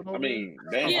a hospital. I mean,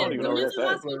 I don't even know where that's at.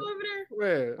 Hospital over there.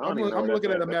 Where? I'm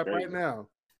looking at a map right now.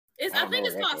 I think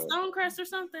it's called Stonecrest or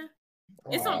something.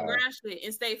 It's on Gratiot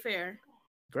in State Fair.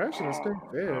 Gratiot is State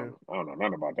Fair. I don't know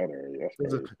nothing about that area.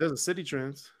 There's a City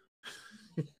Trends.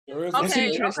 Okay, hold on.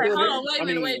 Wait a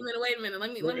minute.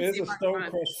 Let me see. There's a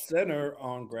Stonecrest Center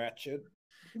on Gratiot.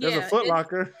 There's a Foot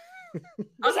Locker.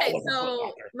 Okay,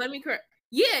 so let me correct.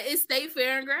 Yeah, it's State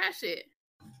Fair and Gratiot.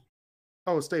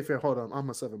 Oh, State Fair. Hold on.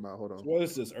 I'm a 7 mile. Hold on. What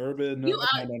is this? Urban? You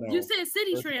said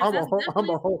City Trends. I'm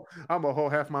a whole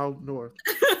half mile north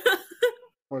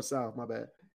or south. My bad.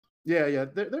 Yeah.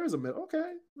 There is a middle.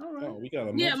 Okay, all right. Oh, we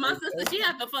got my sister. She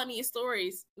had the funniest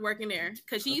stories working there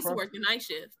because she used to work the night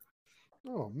shift.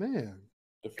 Oh man,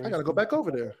 I gotta go back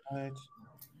over there. Don't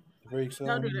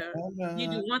do that. You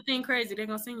do one thing crazy, they're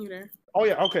gonna send you there. Oh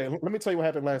yeah. Okay. Let me tell you what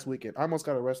happened last weekend. I almost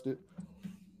got arrested.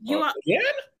 You again?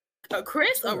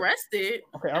 Chris arrested?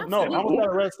 Okay. I almost got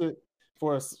arrested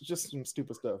for just some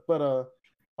stupid stuff. But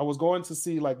I was going to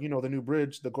see the new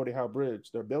bridge, the Gordie Howe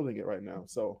Bridge. They're building it right now.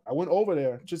 So I went over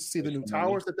there just to see the new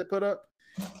towers that they put up.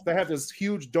 They have this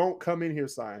huge "Don't come in here"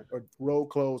 sign or "Road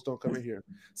closed, don't come in here."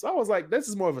 So I was like, this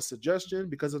is more of a suggestion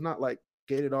because it's not like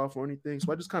gated off or anything.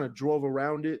 So I just kind of drove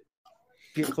around it,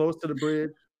 get close to the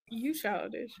bridge. You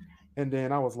childish. And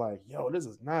then I was like, yo, this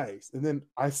is nice. And then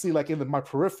I see in my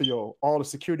peripheral, all the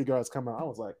security guards come out. I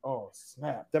was like, oh,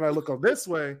 snap. Then I look up this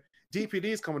way,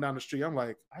 DPD's coming down the street. I'm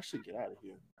like, I should get out of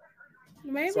here.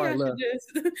 Maybe I should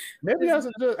just. Maybe I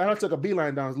should just. And I took a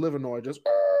beeline down Livernois, just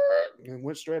and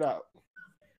went straight out.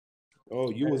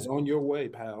 Oh, you was on your way,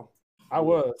 pal. I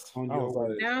was.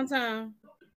 Downtown.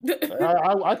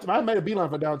 I made a beeline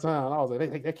for downtown. I was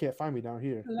like, they can't find me down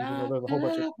here. Even though there's a whole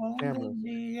bunch of cameras.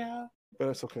 But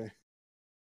it's okay.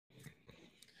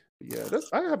 Yeah,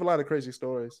 I have a lot of crazy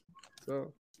stories.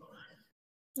 So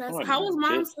how was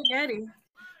Mom's Spaghetti?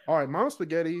 All right, Mom's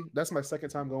Spaghetti. That's my second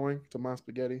time going to Mom's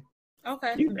Spaghetti.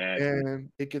 Okay. And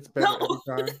it gets better every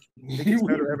time. It gets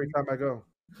better every time I go.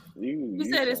 You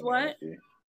said it's what?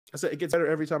 I said it gets better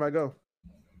every time I go.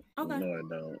 Okay. No, it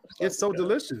don't. It's so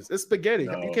delicious. It's spaghetti.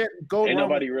 No. You can't go Ain't wrong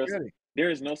nobody with real. spaghetti. There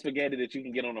is no spaghetti that you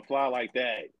can get on the fly like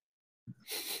that.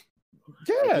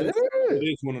 Yeah, it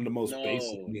is one of the most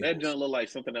basic meals. That doesn't look like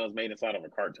something that was made inside of a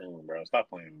cartoon, bro. Stop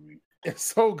playing with me. It's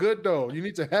so good though. You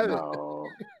need to have it.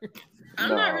 I'm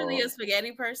not really a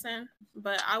spaghetti person,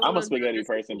 but I'm a spaghetti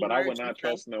person, but I would not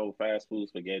trust no fast food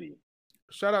spaghetti.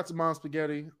 Shout out to Mom's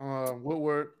Spaghetti,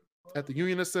 Woodward at the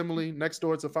Union Assembly next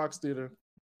door to Fox Theater.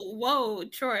 Whoa,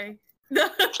 Troy.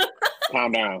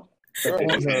 Calm down. Calm Bro,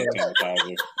 down.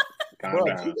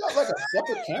 You got like a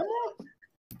separate camera?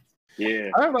 Yeah.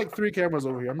 I have 3 cameras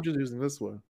over here. I'm just using this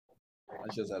one. I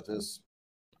just have this.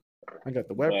 I got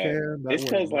the webcam. It's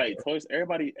because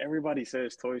everybody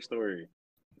says Toy Story.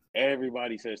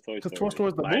 Everybody says Toy Story. Because Toy Story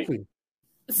is the movie.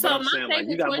 So my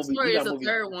favorite Toy Story is the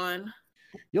third one.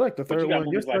 You like the third one?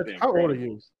 How old are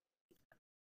you?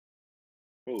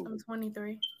 I'm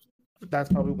 23.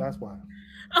 That's why.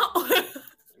 Oh.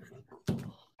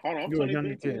 Hold on, I'm You're a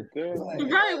young kid.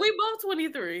 Right, we both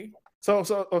 23. So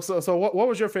what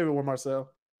was your favorite one, Marcel?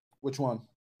 Which one?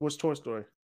 Which Toy Story?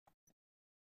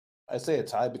 I'd say a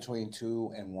tie between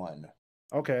 2 and 1.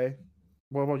 Okay.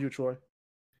 What about you, Troy?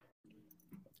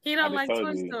 He don't like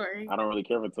Toy Story. I don't really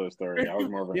care for Toy Story. I was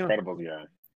more of an Incredibles guy.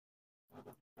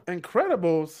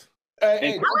 Incredibles? I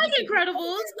like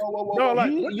Incredibles. No,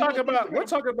 we're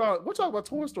talking about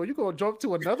Toy Story. You gonna jump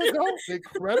to another go?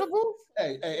 Incredibles?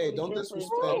 Hey, don't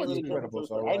disrespect Incredibles.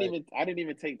 All right? I didn't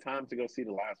even take time to go see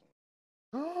the last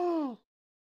one. Oh.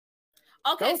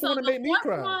 Okay, so the fourth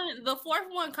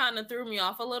cry. one kind of threw me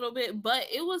off a little bit, but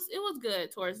it was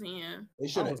good towards the end. They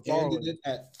should have ended it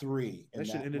at 3. They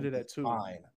should have ended it at 2.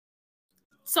 Fine.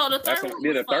 So the third one,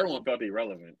 the third one felt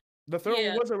irrelevant. The third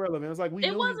one was irrelevant. It was like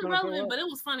it wasn't relevant, but it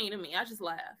was funny to me. I just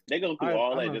laughed. They go through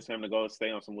all that just for him to go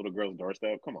stay on some little girl's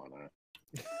doorstep. Come on, man.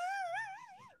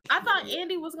 I thought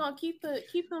Andy was gonna keep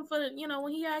them for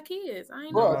when he had kids. I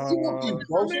ain't know.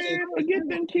 Forget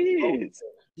them kids.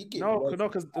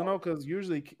 Because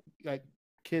usually like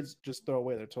kids just throw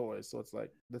away their toys, so it's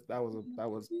like that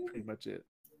was pretty much it.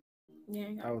 Yeah,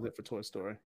 that was it for Toy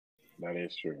Story. That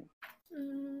is true.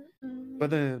 But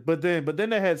then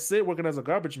they had Sid working as a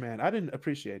garbage man. I didn't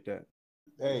appreciate that.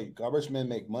 Hey, garbage men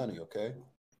make money, okay?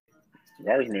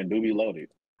 Garbage men do be loaded.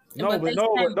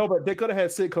 But they could have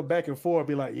had Sid come back and forth,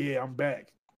 be like, "Yeah, I'm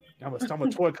back. I'm a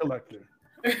toy collector."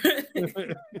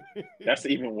 That's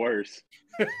even worse.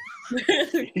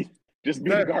 Just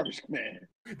be a garbage man.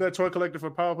 That toy collector for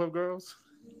Powerpuff Girls.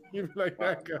 You be like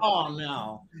that guy. Oh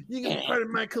no, you can be part of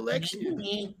my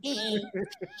collection.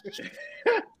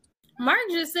 Mark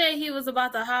just said he was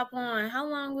about to hop on. How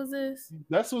long was this?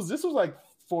 This was like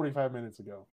 45 minutes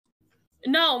ago.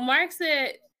 No, Mark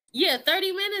said,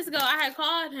 30 minutes ago I had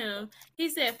called him. He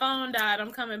said phone died. I'm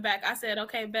coming back. I said,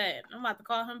 okay, bet. I'm about to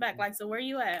call him back. Like, so where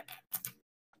you at?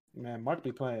 Man, Mark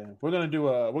be playing. We're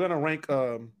gonna rank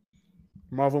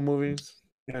Marvel movies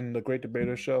and the Great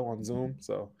Debater Show on Zoom.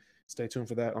 So stay tuned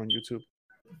for that on YouTube.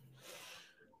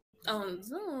 On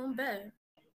Zoom, bet.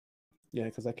 Yeah,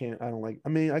 because I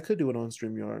could do it on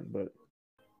StreamYard, but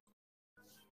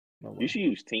you should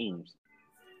use Teams.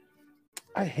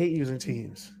 I hate using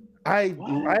Teams. I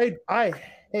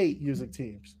hate using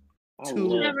Teams.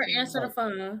 You never answer the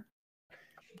phone.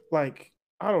 Like,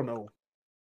 I don't know.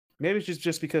 Maybe it's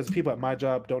just because people at my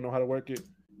job don't know how to work it,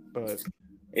 but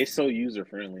it's so user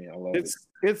friendly. I love it.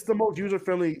 It's the most user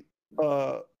friendly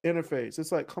interface.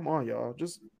 It's like, come on, y'all,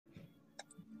 just.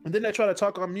 And then they try to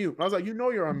talk on mute. I was like,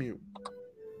 you're on mute.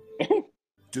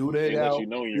 Do they?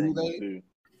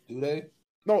 Do they?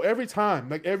 No, every time.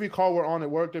 Like every call we're on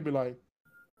at work, they'd be like,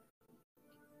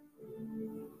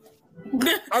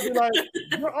 I'd be like,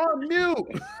 you're on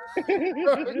mute.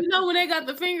 When they got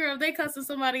the finger up, they cussing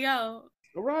somebody out.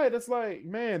 Right. It's like,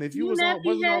 man, if you wasn't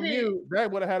on mute, that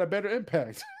would have had a better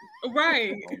impact.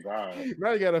 Right. Oh God.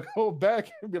 Now you gotta go back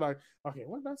and be like, okay,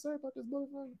 what did I say about this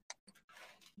motherfucker?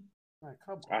 Like,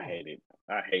 come on. I hate it.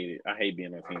 I hate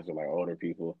being on teams with like older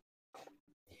people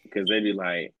because they be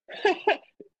like,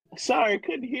 "Sorry,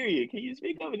 couldn't hear you. Can you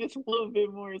speak up just a little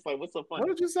bit more?" It's like, "What's so funny?" What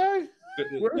did you say?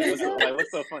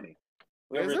 What's so funny?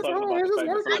 Whoever talking about the fact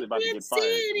that somebody about to get fired.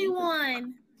 See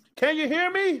anyone? Can you hear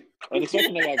me? And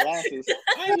especially they got glasses.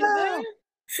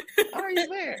 Are you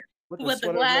there? With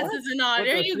the glasses and all.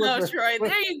 There you go, Troy.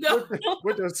 There you go.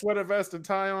 With the sweater vest and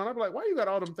tie on. I'm like, why you got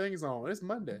all them things on? It's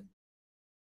Monday.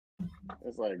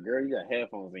 It's like, girl, you got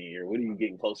headphones in your ear. What are you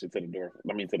getting closer to the door?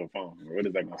 I mean, to the phone. What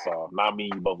is that gonna solve? Not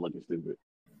me. You both looking stupid.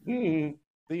 Mm-hmm.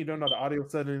 Then you don't know the audio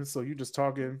settings, so you just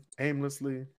talking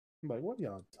aimlessly. I'm like, what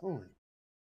y'all doing?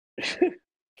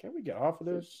 Can we get off of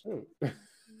this? Shoot.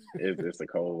 It's a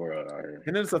cold world out here.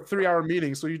 And then it's a 3-hour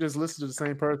meeting, so you just listen to the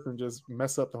same person just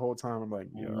mess up the whole time. I'm like,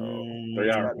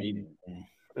 3-hour meeting.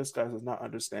 This guy does not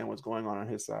understand what's going on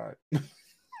his side.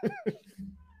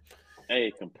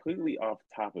 Hey, completely off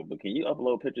topic, but can you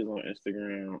upload pictures on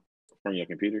Instagram from your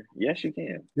computer? Yes, you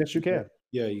can. Yes, you can.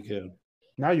 Yeah, you can.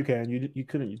 Now you can. You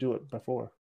couldn't do it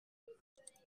before.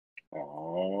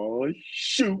 Oh,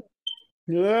 shoot.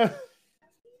 Yeah.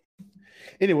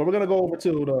 Anyway, we're going to go over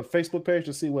to the Facebook page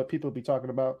to see what people be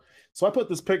talking about. So I put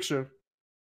this picture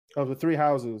of the 3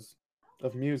 houses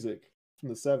of music from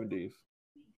the 70s.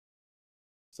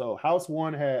 So house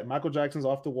 1 had Michael Jackson's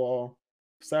Off the Wall,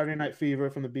 Saturday Night Fever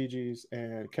from the Bee Gees,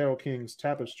 and Carole King's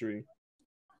Tapestry.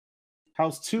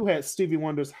 House 2 had Stevie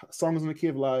Wonder's Songs in the Key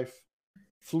of Life,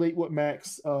 Fleetwood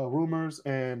Mac's Rumors,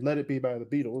 and Let It Be by the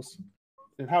Beatles.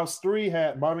 And House 3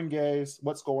 had Marvin Gaye's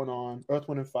What's Going On, Earth,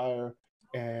 Wind & Fire,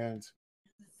 and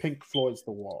Pink Floyd's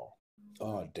The Wall.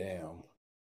 Oh, damn.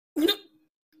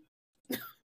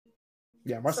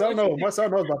 Yeah, Marcel knows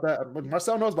about that.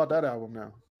 Marcel knows about that album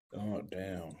now. Oh,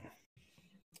 damn.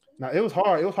 Now, it was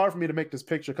hard. It was hard for me to make this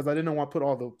picture because I didn't want to put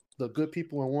all the good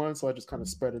people in one, so I just kind of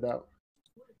spread it out.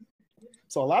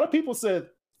 So a lot of people said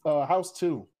House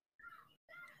 2.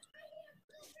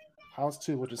 House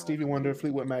 2, which is Stevie Wonder,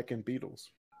 Fleetwood Mac, and Beatles.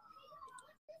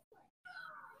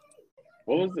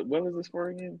 What was this for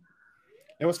again?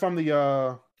 It was from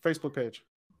the Facebook page.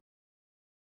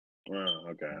 Oh,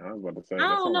 okay. I was about to say.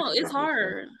 I don't know. It's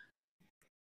hard.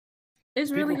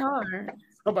 It's really hard.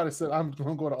 Somebody said I'm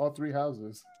going to go to all 3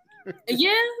 houses. Yeah,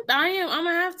 I am. I'm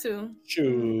gonna have to.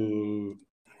 Shoot.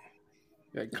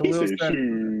 Yeah, Khalil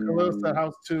said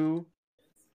house 2.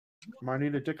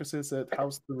 Marnita Dickerson said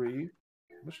house 3.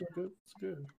 Which is good. It's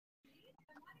good.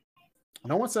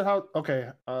 No one said house. Okay,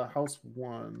 house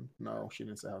 1. No, she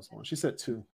didn't say house 1. She said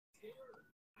 2.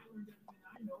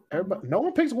 Everybody, no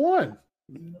one picked 1.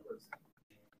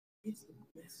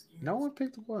 No one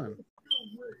picked 1.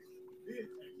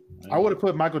 I would have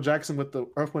put Michael Jackson with the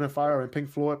Earth, Wind, and Fire and Pink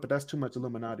Floyd, but that's too much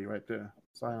Illuminati right there.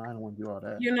 So I don't want to do all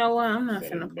that. You know what? I'm not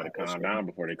better calm down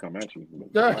before they come at you.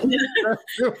 That's this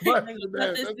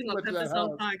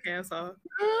whole podcast off.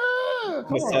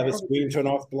 Let's have a screen turn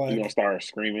off black. You gonna start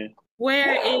screaming?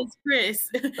 Where is Chris?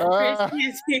 Chris oh,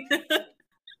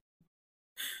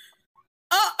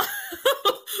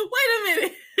 wait a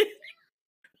minute.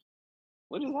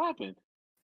 What just happened?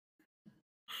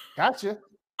 Gotcha.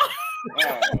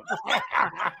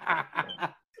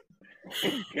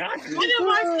 Gotcha. What did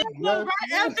Marcel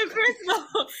right after Chris?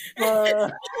 It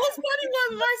was funny when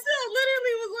Marcel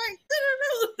literally was like,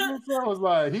 Marcel was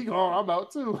like, he gone, I'm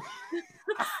out too.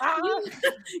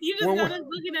 you just got us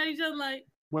looking at each other like,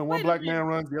 when one black man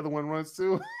runs, the other one runs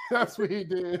too. That's what he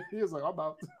did. He was like, I'm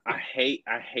out. I hate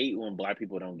when black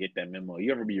people don't get that memo.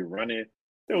 You ever be running?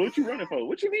 Yo, what you running for?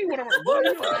 What you mean? What I'm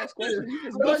running? You don't ask questions. You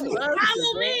just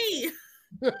follow me.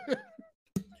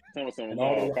 People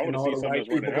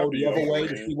go the other way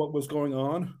to see what was going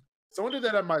on. Someone did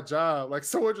that at my job. Like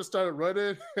someone just started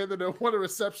running, and then one of the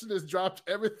receptionists dropped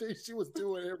everything she was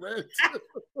doing and ran.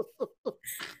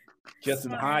 Just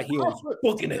in high heels,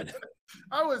 booking it.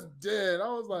 I was dead. I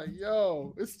was like,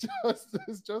 "Yo, it's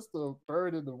just a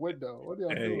bird in the window. What are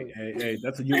y'all doing?" Hey,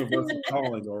 that's a universal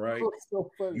calling, all right. So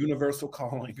funny. Universal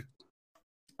calling.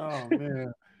 Oh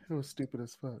man, it was stupid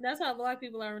as fuck. That's how black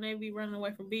people are when they be running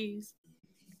away from bees.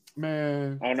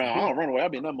 Man. Oh no, I don't run away. I'll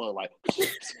be in that mud like.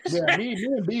 Yeah, me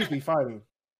and bees be fighting.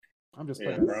 I'm just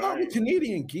fighting. Right.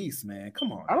 Canadian geese, man.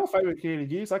 Come on. I don't fight with Canadian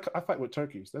geese. I fight with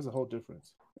turkeys. There's a whole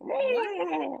difference.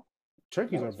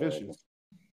 Turkeys are vicious.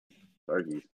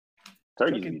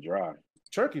 Turkeys be dry.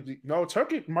 Turkey.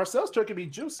 Marcel's turkey be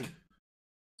juicy.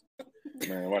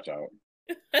 Man, watch out.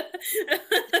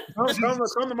 Come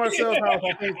to Marcel's house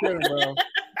on Thanksgiving, bro.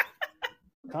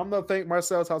 Come to thank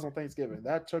Marcel's house on Thanksgiving.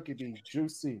 That turkey be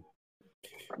juicy.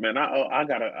 Man, I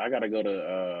gotta go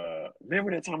to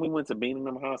remember that time we went to Bean in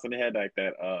them house and they had like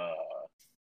that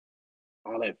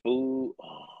all that food.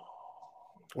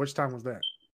 Which time was that?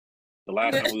 The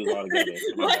last time we was all together.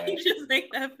 Why you just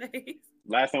make that face?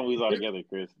 Last time we was all together,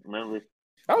 Chris. Remember?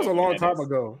 That was a long time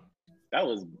ago. That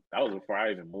was before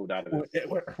I even moved out of this.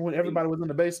 When everybody was in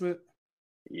the basement?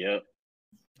 Yep.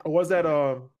 Or was that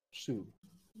shoot?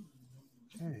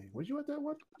 Hey, was you at that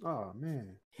one? Oh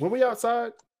man. Were we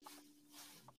outside?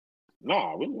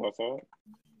 No, we was outside.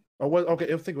 Oh, what?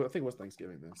 Okay, I think it was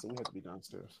Thanksgiving then, so we had to be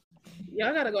downstairs.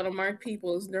 Y'all gotta go to Mark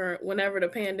Peoples whenever the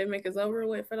pandemic is over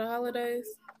with for the holidays.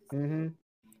 Mm-hmm.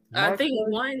 I think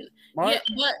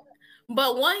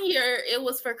but 1 year it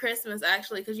was for Christmas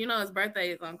actually, because his birthday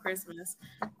is on Christmas,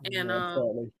 and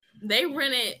they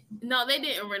rented. No, they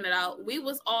didn't rent it out. We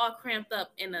was all cramped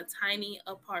up in a tiny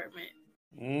apartment.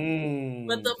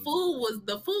 But the food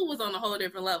was on a whole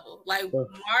different level. Like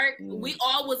Mark, we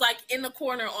all was like in the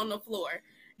corner on the floor,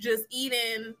 just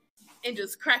eating and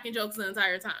just cracking jokes the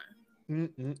entire time.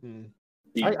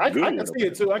 I can see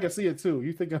it too. I can see it too.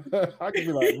 You think I could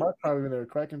be like Mark probably in there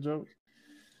cracking jokes,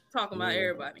 talking about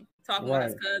everybody, talking about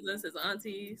his cousins, his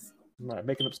aunties, right,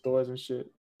 making up stories and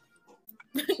shit.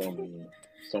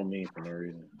 So mean for no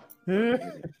reason. Back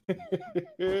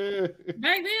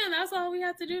then, that's all we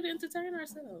had to do to entertain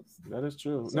ourselves. That is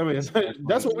true.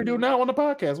 That's what we do now on the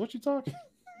podcast. What you talking?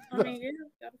 I mean, yeah,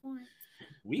 got a point.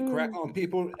 We crack on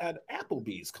people at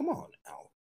Applebee's. Come on now.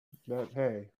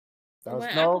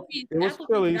 It was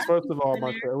Chili's, first of all,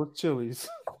 Marcel. It was Chili's.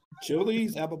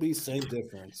 Chili's, Applebee's, same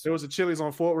difference. There was a Chili's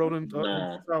on Fort Road in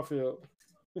Southfield.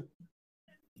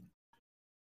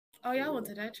 Oh, y'all went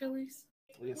to that Chili's?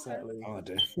 Yes, sadly. Oh,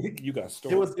 you got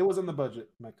stories. It was in the budget,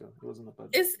 Mecca. It was in the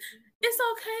budget. It's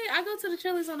okay. I go to the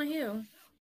Chili's on the hill.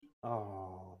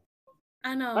 Oh,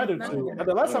 I know. I do too.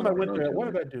 The last time I went there,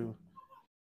 what did I do?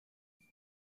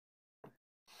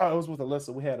 Oh, it was with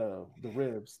Alyssa. We had the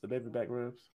ribs, the baby back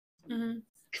ribs. Mm-hmm.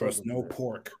 Trust no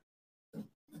pork.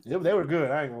 Yeah, they were good.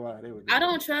 I ain't gonna lie, they were good. I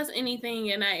don't trust anything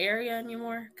in that area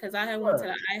anymore because I had went to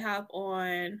the IHOP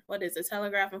on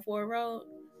Telegraph and Ford Road.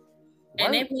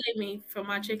 And they played me for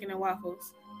my chicken and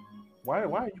waffles. Why do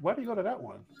you go to that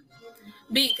one?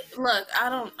 Look, I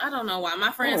don't know why.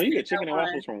 My friends. Oh, you get chicken and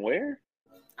waffles from where?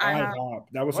 IHOP.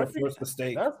 That was her first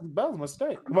mistake. That was a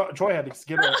mistake. Well, Troy had to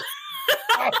get it.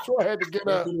 Troy had to get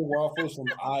up. Waffles from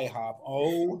IHOP.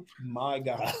 Oh my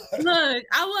god! Look,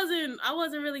 I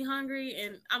wasn't really hungry,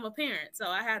 and I'm a parent, so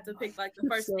I had to pick like the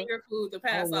first finger food to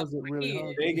pass off.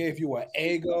 Really they gave you an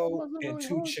Eggo and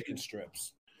two chicken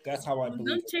strips. That's how I believe.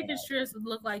 Them chicken strips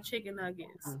look like chicken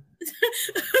nuggets.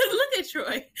 Look at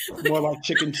Troy. More like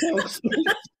chicken chunks.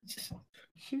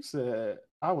 She said,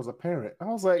 I was a parent. I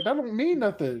was like, that don't mean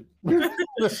nothing. Well,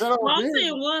 I'm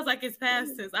saying was like it's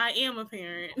past tense. I am a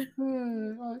parent.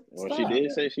 Well, she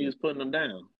did say she was putting them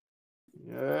down.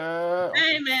 Yeah.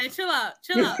 Hey, man, chill out.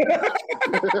 Chill out.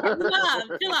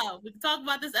 Chill out. We can talk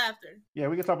about this after. Yeah,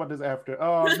 we can talk about this after.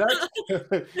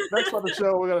 Next on the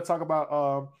show, we're going to talk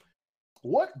about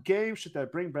what game should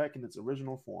that bring back in its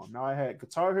original form? Now, I had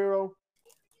Guitar Hero,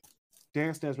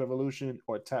 Dance Dance Revolution,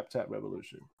 or Tap Tap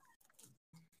Revolution.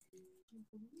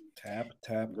 Tap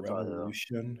Tap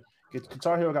Revolution.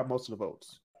 Guitar Hero got most of the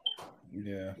votes.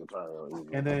 Yeah.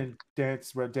 And then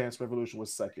Dance Revolution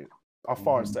was second. Or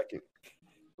far second.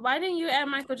 Why didn't you add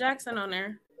Michael Jackson on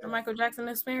there? The Michael Jackson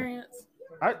Experience?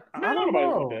 I don't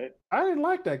know. I didn't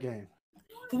like that game.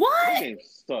 What? That game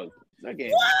sucked. That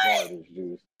game was garbage,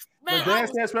 dude. The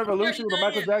Dance Dance Revolution, the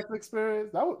Michael Jackson Experience,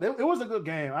 it was a good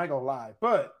game. I ain't gonna lie,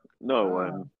 but no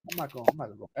one. I'm not gonna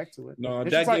go back to it. No,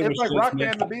 it's like Rock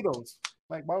Band and the Beatles.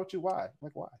 Like, why?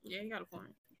 Like, why? Yeah, you got a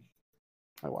point.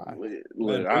 Like, why?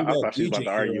 Look, I thought she was about to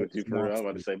argue with you for real. I was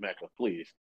about to say Mecca,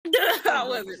 please. I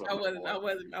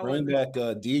wasn't. Bring back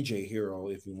DJ Hero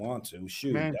if you want to.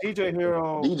 Shoot, man, DJ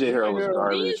Hero was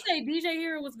garbage. Did you say DJ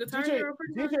Hero was Guitar Hero?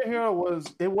 DJ Hero was.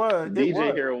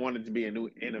 DJ Hero wanted to be a new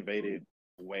innovative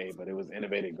way, but it was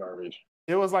innovative garbage.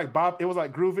 It was like Bop. It was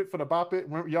like Groove It for the Bop It.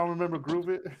 Y'all remember Groove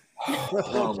It?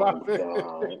 Oh my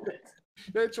God.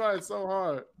 They tried so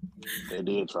hard. They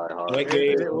did try hard. They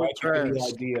gave the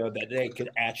idea that they could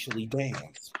actually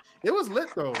dance. It was lit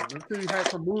though. Until you had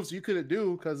some moves you couldn't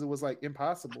do because it was like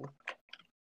impossible.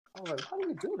 I was like, how do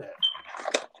you do that?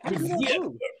 You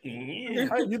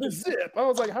the zip. I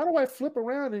was like, how do I flip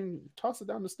around and toss it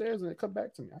down the stairs and it come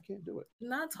back to me? I can't do it.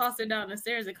 Not toss it down the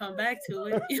stairs and come back to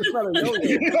it. It's not a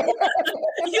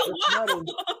yo-yo.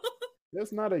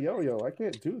 It's not a yo-yo. I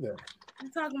can't do that.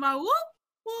 You're talking about whoop,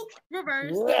 whoop,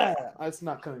 reverse. Yeah, it's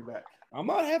not coming back. I'm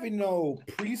not having no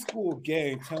preschool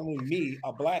gang telling me,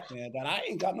 a black man, that I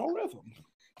ain't got no rhythm.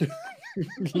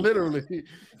 Literally,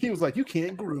 he was like, "You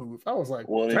can't groove." I was like,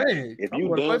 well, "Dang!" If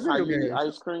you dance how you eat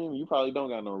ice cream, you probably don't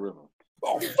got no rhythm.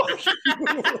 Oh, fuck you.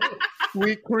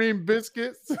 Sweet cream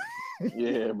biscuits.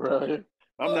 Yeah, bro.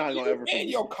 I'm not gonna ever. And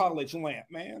your college lamp,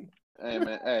 man. Hey,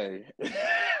 man. Hey.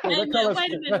 Wait a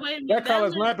minute. That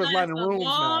college lamp is lighting rooms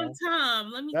now.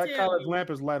 Let me tell you. That college lamp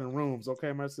is lighting rooms.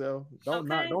 Okay, Marcel. Don't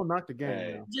knock the game.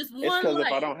 Hey, now. Just one. It's because light.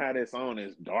 if I don't have this on,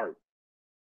 it's dark.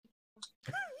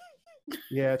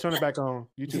 Yeah, turn it back on.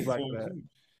 YouTube's like that.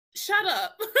 Shut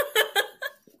up,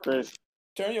 Chris.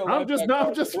 Turn your. I'm just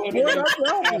pointing out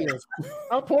the obvious.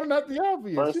 I'm pointing out the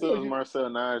obvious. First it was Marcel,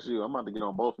 now it's you. I'm about to get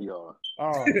on both of y'all.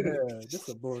 Oh yeah, this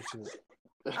is bullshit.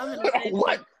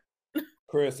 What?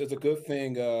 Chris, it's a good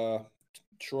thing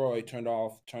Troy turned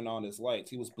on his lights.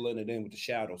 He was blending in with the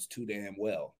shadows too damn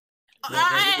well.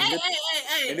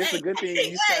 And it's a good thing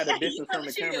you sat a distance from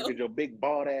the camera because your big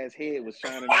bald ass head was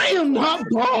shining. I am not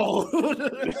bald.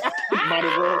 Might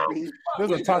as well be. This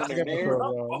is a toxic episode.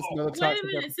 Wait a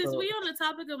minute. Since we on the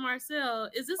topic of Marcel,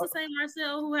 is this the same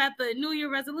Marcel who had the New Year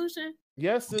resolution?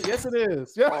 Yes, it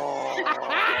is. Yeah.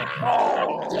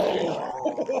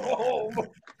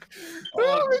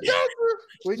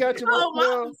 We got you.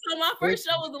 So my first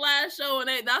show was the last show, and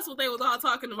that's what they was all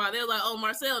talking about. They were like, "Oh,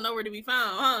 Marcel, nowhere to be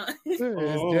found, huh?" It's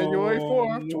January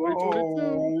 4th,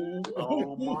 2022.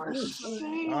 Oh,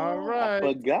 Marcel. All right.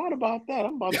 I forgot about that.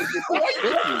 I'm about to get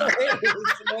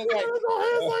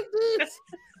like this.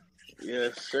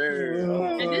 Yes, sir.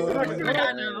 And this is what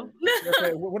I know.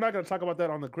 Okay, we're not going to talk about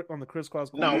that on the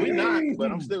crisscross. No, we're not.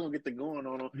 But I'm still gonna get the going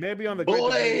on them. Maybe on the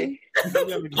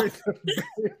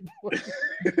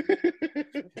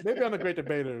maybe on the Great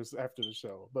Debaters after the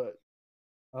show. But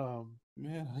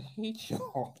man, I hate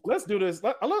y'all. Let's do this.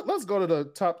 Let's go to the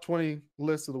top 20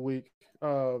 list of the week.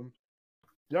 Y'all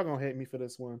gonna hate me for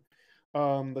this one.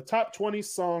 The top 20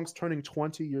 songs turning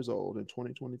 20 years old in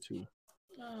 2022.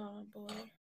 Oh boy.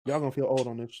 Y'all gonna feel old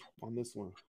on this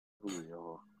one. Ooh,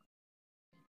 y'all.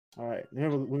 All right, we're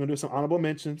gonna do some honorable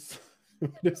mentions.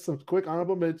 Just some quick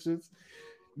honorable mentions.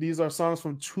 These are songs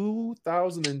from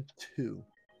 2002.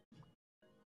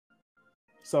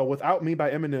 So, "Without Me"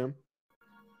 by Eminem,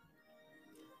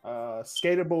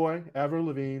 "Skater Boy" Avril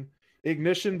Lavigne,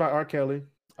 "Ignition" by R. Kelly.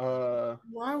 Why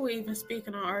are we even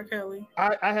speaking on R. Kelly?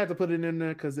 I had to put it in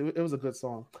there because it was a good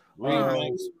song.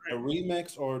 A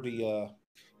remix or the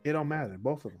It don't matter.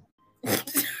 Both of them.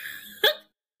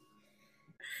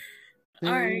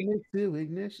 All right.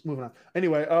 Moving on.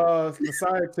 Anyway, The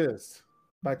Scientist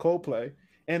by Coldplay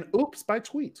and Oops by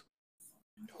Tweet.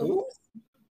 Who?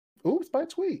 Oops by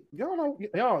Tweet. Y'all know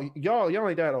y'all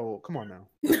ain't that old. Come on now.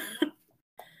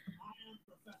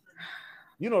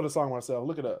 You know the song, Marcel.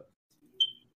 Look it up.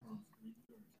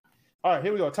 All right,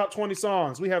 here we go. Top 20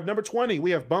 songs. We have number 20.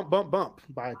 We have Bump Bump Bump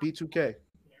by B2K.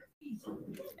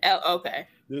 Oh, okay.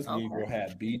 This Negro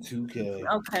had B2K.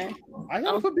 Okay. I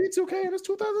gotta put B2K in. It's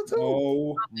 2002.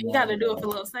 Oh, you gotta do it for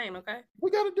Lil Sane, okay? We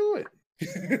gotta do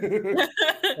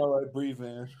it. All right, breathe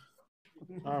in.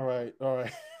 All right.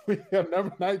 We have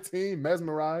number 19,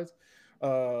 Mesmerize.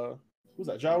 Who's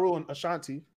that? Ja Rule and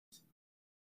Ashanti.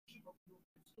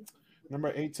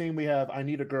 Number 18, we have I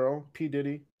Need a Girl, P.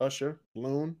 Diddy, Usher,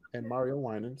 Loon, and Mario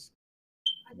Winans.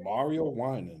 Mario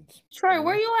Winans. Troy,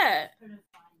 where you at?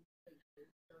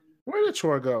 Where did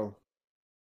Troy go?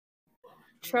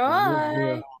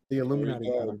 Troy. The Illuminati.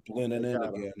 Blending in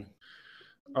again.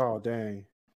 Oh, dang.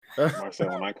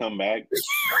 Marcel, when I come back.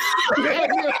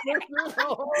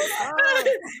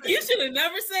 You should have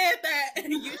never said that.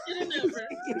 You should have never.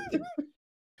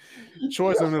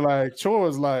 Troy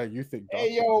was like, you think?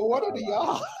 Hey, yo, what are the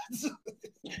odds?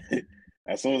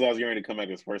 As soon as I was getting ready to come back,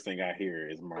 this first thing I hear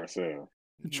is Marcel.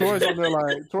 Troy's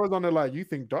on there like, you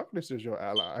think darkness is your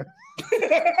ally?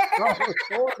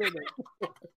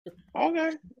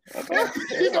 Okay.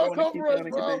 He gonna come for us,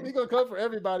 bro. He gonna come for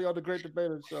everybody on the Great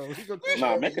Debater Show.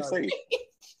 Mecca safe.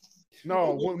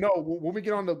 No. When we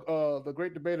get on the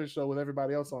Great Debater Show with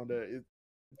everybody else on there,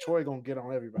 Troy gonna get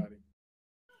on everybody.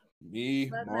 Me,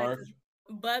 Mark,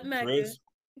 but Mecca. Chris.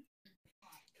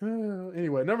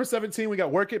 Anyway, number 17, we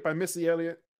got "Work It" by Missy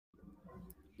Elliott.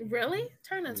 Really?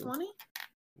 Turning 20?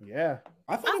 Yeah.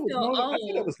 I thought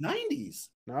it was 90s.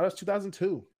 No, that's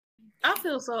 2002. I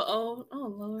feel so old.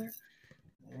 Oh, Lord.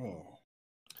 Oh.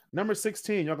 Number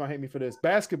 16, y'all gonna hate me for this.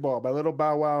 "Basketball" by Little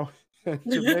Bow Wow and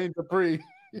Jermaine Dupri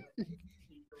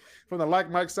from the Like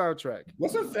Mike soundtrack.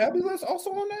 Wasn't Fabulous also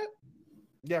on that?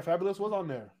 Yeah, Fabulous was on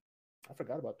there. I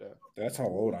forgot about that. That's how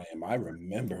old I am. I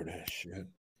remember that shit.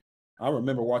 I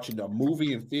remember watching the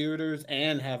movie in theaters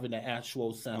and having the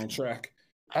actual soundtrack.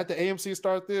 At the AMC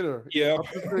Star Theater. Yep.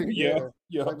 Yeah.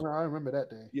 Like, I remember that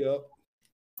day. Yep.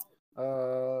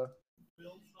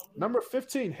 Number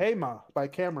 15, "Hey Ma" by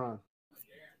Cameron.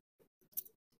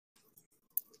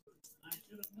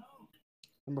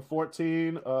 Number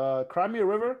 14, "Cry Me a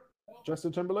River,"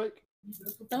 Justin Timberlake.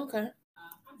 Okay.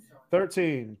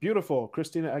 13, "Beautiful,"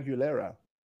 Christina Aguilera.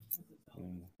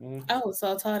 I was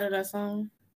so tired of that song.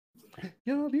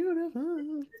 You're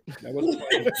beautiful. That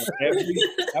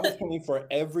was playing for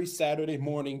every Saturday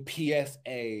morning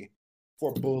PSA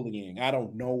for bullying. I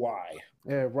don't know why.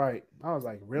 Yeah, right. I was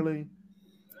like, really?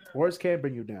 Words can't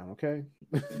bring you down, okay?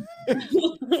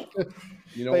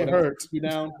 You know they what hurt you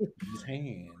down? His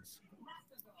hands.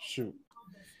 Shoot.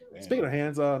 Damn. Speaking of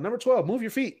hands, number 12, "Move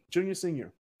Your Feet," Junior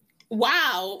Senior.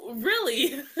 Wow,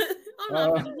 really? I'm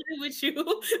not gonna agree with you.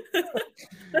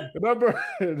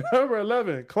 Number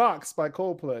 11, "Clocks" by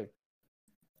Coldplay.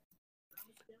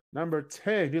 Number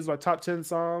 10, these are my top 10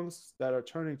 songs that are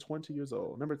turning 20 years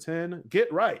old. Number 10,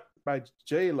 "Get Right" by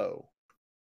J-Lo.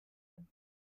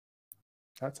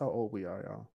 That's how old we are,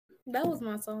 y'all. That was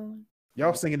my song.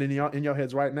 Y'all singing in your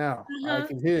heads right now. I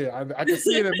can hear. I can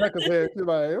see it in Mecca's head. She's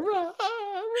like,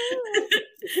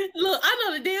 look, I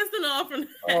know the dancing off from.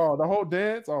 Oh, the whole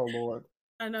dance. Oh Lord.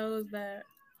 I know it was bad.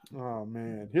 Oh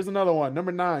man. Here's another one.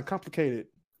 Number 9, "Complicated,"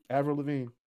 Avril Lavigne.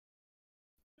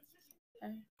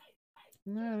 Okay.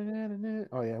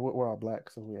 Oh yeah, we're all black,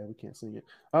 so yeah, we can't sing it.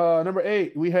 Number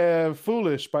 8, we have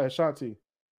 "Foolish" by Ashanti.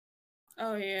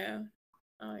 Oh yeah.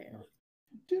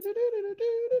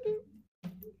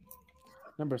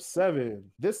 Number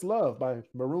 7, "This Love" by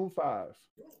Maroon 5.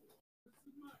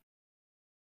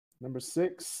 Number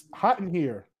 6, "Hot in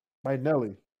Here" by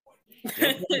Nelly.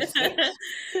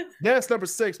 Yes, number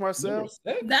 6, Marcel.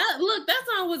 That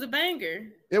song was a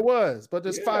banger. It was, but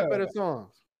there's 5 better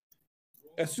songs.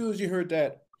 As soon as you heard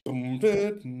that, boom,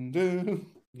 dun, dun.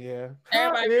 Yeah.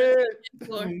 Everybody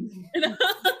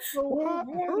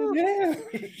Yeah.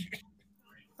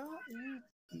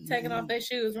 taking off their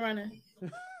shoes, running.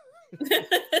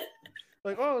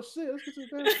 Like, oh shit, let's get to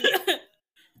the basket.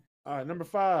 All right, number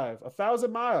 5,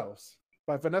 "1,000 Miles"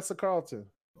 by Vanessa Carlton.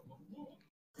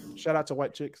 Shout out to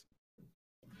White Chicks.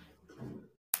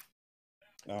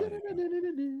 Oh,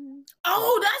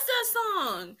 that's that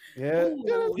song. Yeah.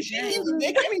 Ooh, she's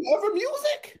making me love her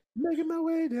music. Making my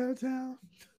way downtown.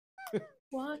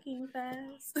 Walking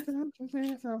fast.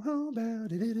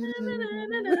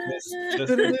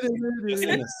 Just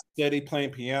in a steady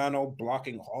playing piano,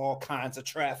 blocking all kinds of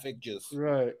traffic. Just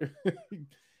right.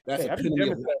 That's a epitome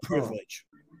of privilege.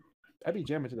 I'd be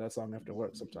jamming to that song after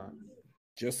work sometime.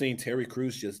 Just seeing Terry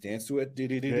Crews just dance to it.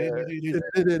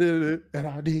 And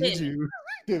I need you.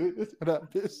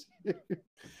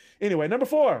 Anyway, number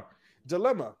 4,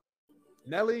 Dilemma.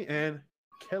 Nelly and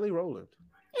Kelly Rowland.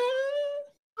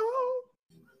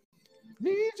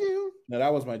 Need you. No,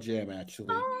 that was my jam actually.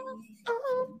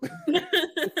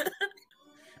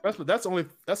 That's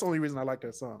the only reason I like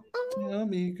that song. Tell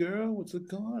me, girl, what's it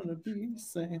gonna be?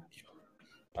 Saying.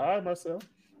 All right, Marcel.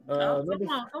 Come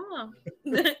on.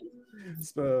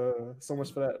 So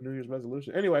much for that New Year's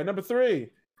resolution. Anyway, number 3,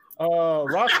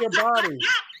 Rock Your Body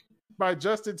by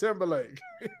Justin Timberlake.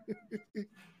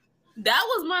 That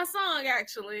was my song,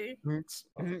 actually.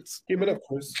 Keep it up,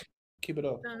 Chris. Keep it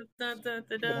up.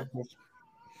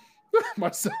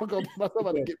 Marcel about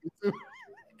to get me too.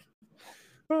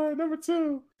 All right, number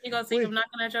 2. You gonna see him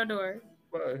knocking at your door.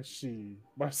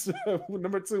 Marcel.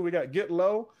 Number 2, we got Get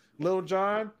Low, Lil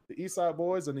Jon, the East Side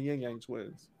Boys, and the Yin Yang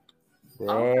Twins. Yeah.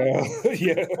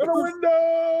 To the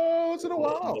window, to the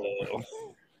wall.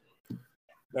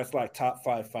 That's like top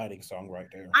 5 fighting song right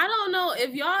there. I don't know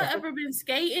if y'all ever been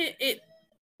skating.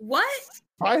 What?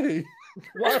 Fighting?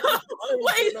 Wait, top 5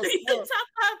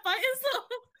 fighting song?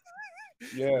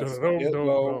 Yes.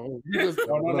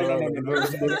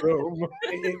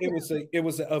 It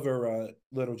was the other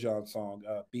Little John song,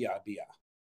 B.I.B.I.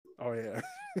 Oh yeah.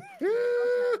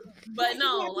 But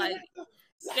no, like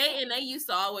skating, they used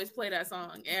to always play that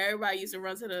song. Everybody used to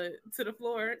run to the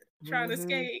floor trying to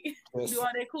skate, do all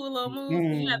their cool little moves.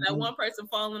 You had that one person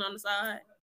falling on the side.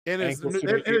 And it's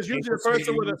usually the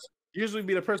person usually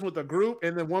be the person with the group,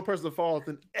 and then one person falls,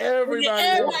 and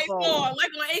everybody falls.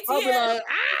 Like on ATL.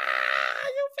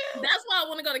 That's why I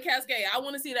want to go to Cascade. I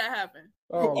want to see that happen.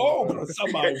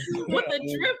 Somebody. With the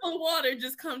drip of water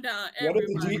just come down.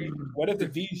 What if the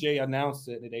DJ announced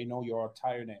it and they know your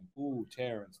entire name? Ooh,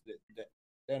 Terrence,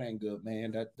 that ain't good,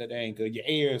 man. That ain't good. Your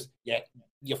ears,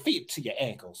 your feet to your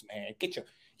ankles, man. Get your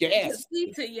ass.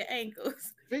 Feet to your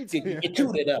ankles. Get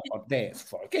tooted up on dance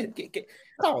floor. Get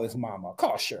call his mama.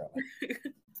 Call Shirley.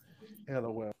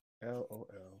 LOL.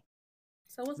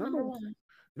 So what's number 1?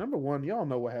 Number 1, y'all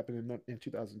know what happened in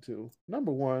 2002.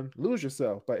 Number 1, Lose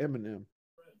Yourself by Eminem.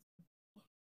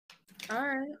 All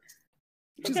right.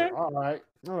 She's like, all right.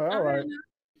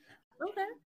 Okay.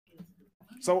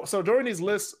 So during these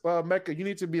lists, Mecca, you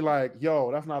need to be like,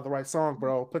 yo, that's not the right song,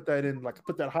 bro. Put that in, like,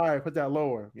 put that higher, put that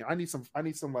lower. I need some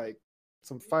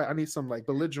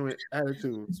belligerent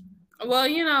attitudes.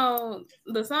 Well,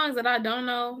 the songs that I don't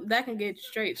know, that can get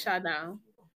straight shot down.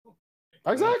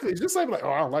 Exactly. Just say like,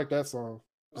 oh, I don't like that song.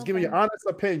 Just give me your honest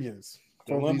opinions.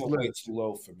 Dilemma way too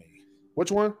low for me.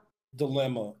 Which one?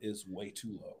 Dilemma is way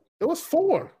too low. It was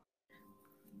 4.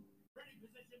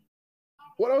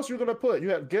 What else are you gonna put? You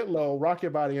had Get Low, Rock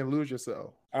Your Body, and Lose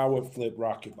Yourself. I would flip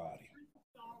Rock Your Body.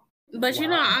 But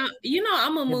I'm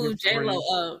gonna move J-Lo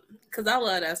up because I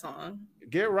love that song.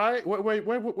 Get Right. Wait,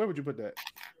 where would you put that?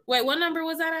 Wait, what number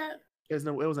was that at? It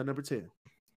was at number 10.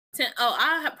 10. Oh,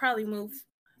 I probably moved.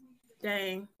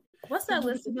 Dang. What's that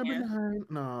list again? Number 9.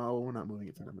 No, we're not moving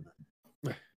it to number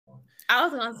 9. I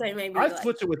was gonna say maybe. I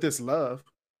switch it with This Love.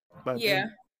 Yeah.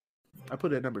 I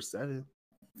put it at number 7.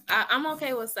 I'm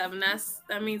okay with 7.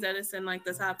 That means that it's in like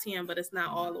the top 10, but it's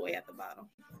not all the way at the bottom.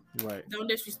 Right. Don't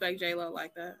disrespect J-Lo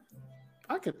like that.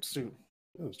 I could shoot.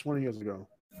 It was 20 years ago.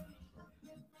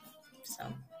 So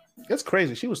it's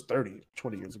crazy. She was 30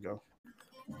 20 years ago.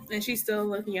 And she still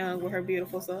look young with her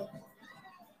beautiful self.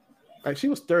 Like she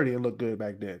was 30 and looked good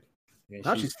back then. Yeah,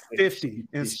 now she's 50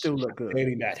 and still look good.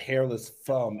 Dating that hairless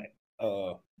thumb.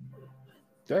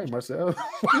 Dang, Marcel.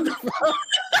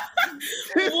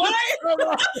 What?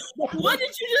 What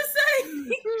did you just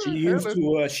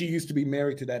say? She used to be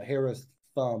married to that hairless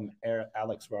thumb,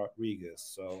 Alex Rodriguez.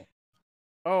 So.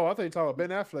 Oh, I thought you talking about Ben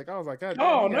Affleck. I was like, God,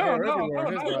 no.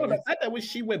 The fact that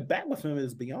she went back with him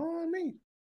is beyond me.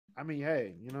 I mean,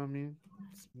 hey, you know what I mean?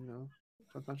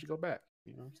 Sometimes you go back.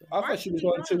 You know what I'm saying? I thought she was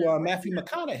going to Matthew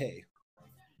McConaughey.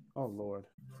 Oh Lord,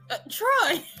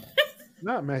 Troy.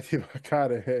 Not Matthew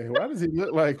McConaughey. Why does he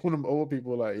look like one of them old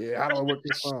people? Like, yeah, how do I work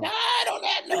this phone? Shine on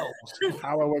that nose.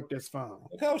 How I work this phone?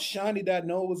 Look how shiny that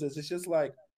nose is. It's just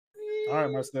like. All right,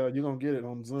 Marcel, you're gonna get it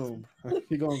on Zoom.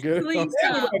 You're gonna get it. Please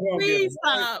stop. Please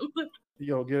stop.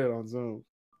 You're gonna get it on Zoom.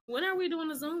 When are we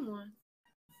doing a Zoom one?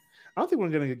 I don't think we're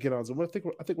gonna get on Zoom. I think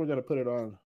we're gonna put it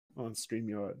on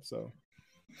StreamYard. So.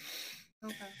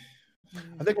 Okay.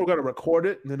 I think we're gonna record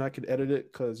it, and then I can edit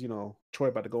it because Troy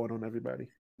about to go in on everybody.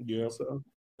 Yeah. So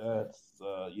that's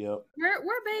yep.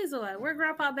 Where Basil at? Where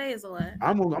Grandpa Basil at?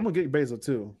 I'm gonna get Basil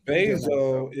too.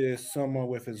 Basil is someone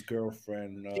with his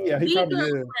girlfriend. Yeah, he probably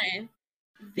is.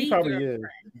 He probably is.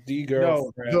 The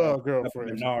girlfriend. No, the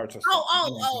girlfriend.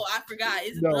 Oh, I forgot.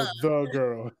 It's the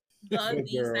girl. The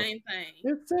same thing.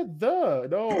 It said the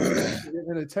no.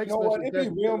 And it takes.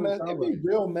 It'd be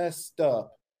real messed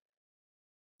up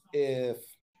if.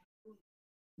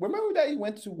 Remember that he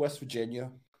went to West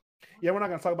Virginia. Yeah, we're not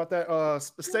gonna talk about that.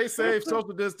 Stay safe,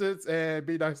 social distance, and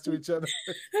be nice to each other.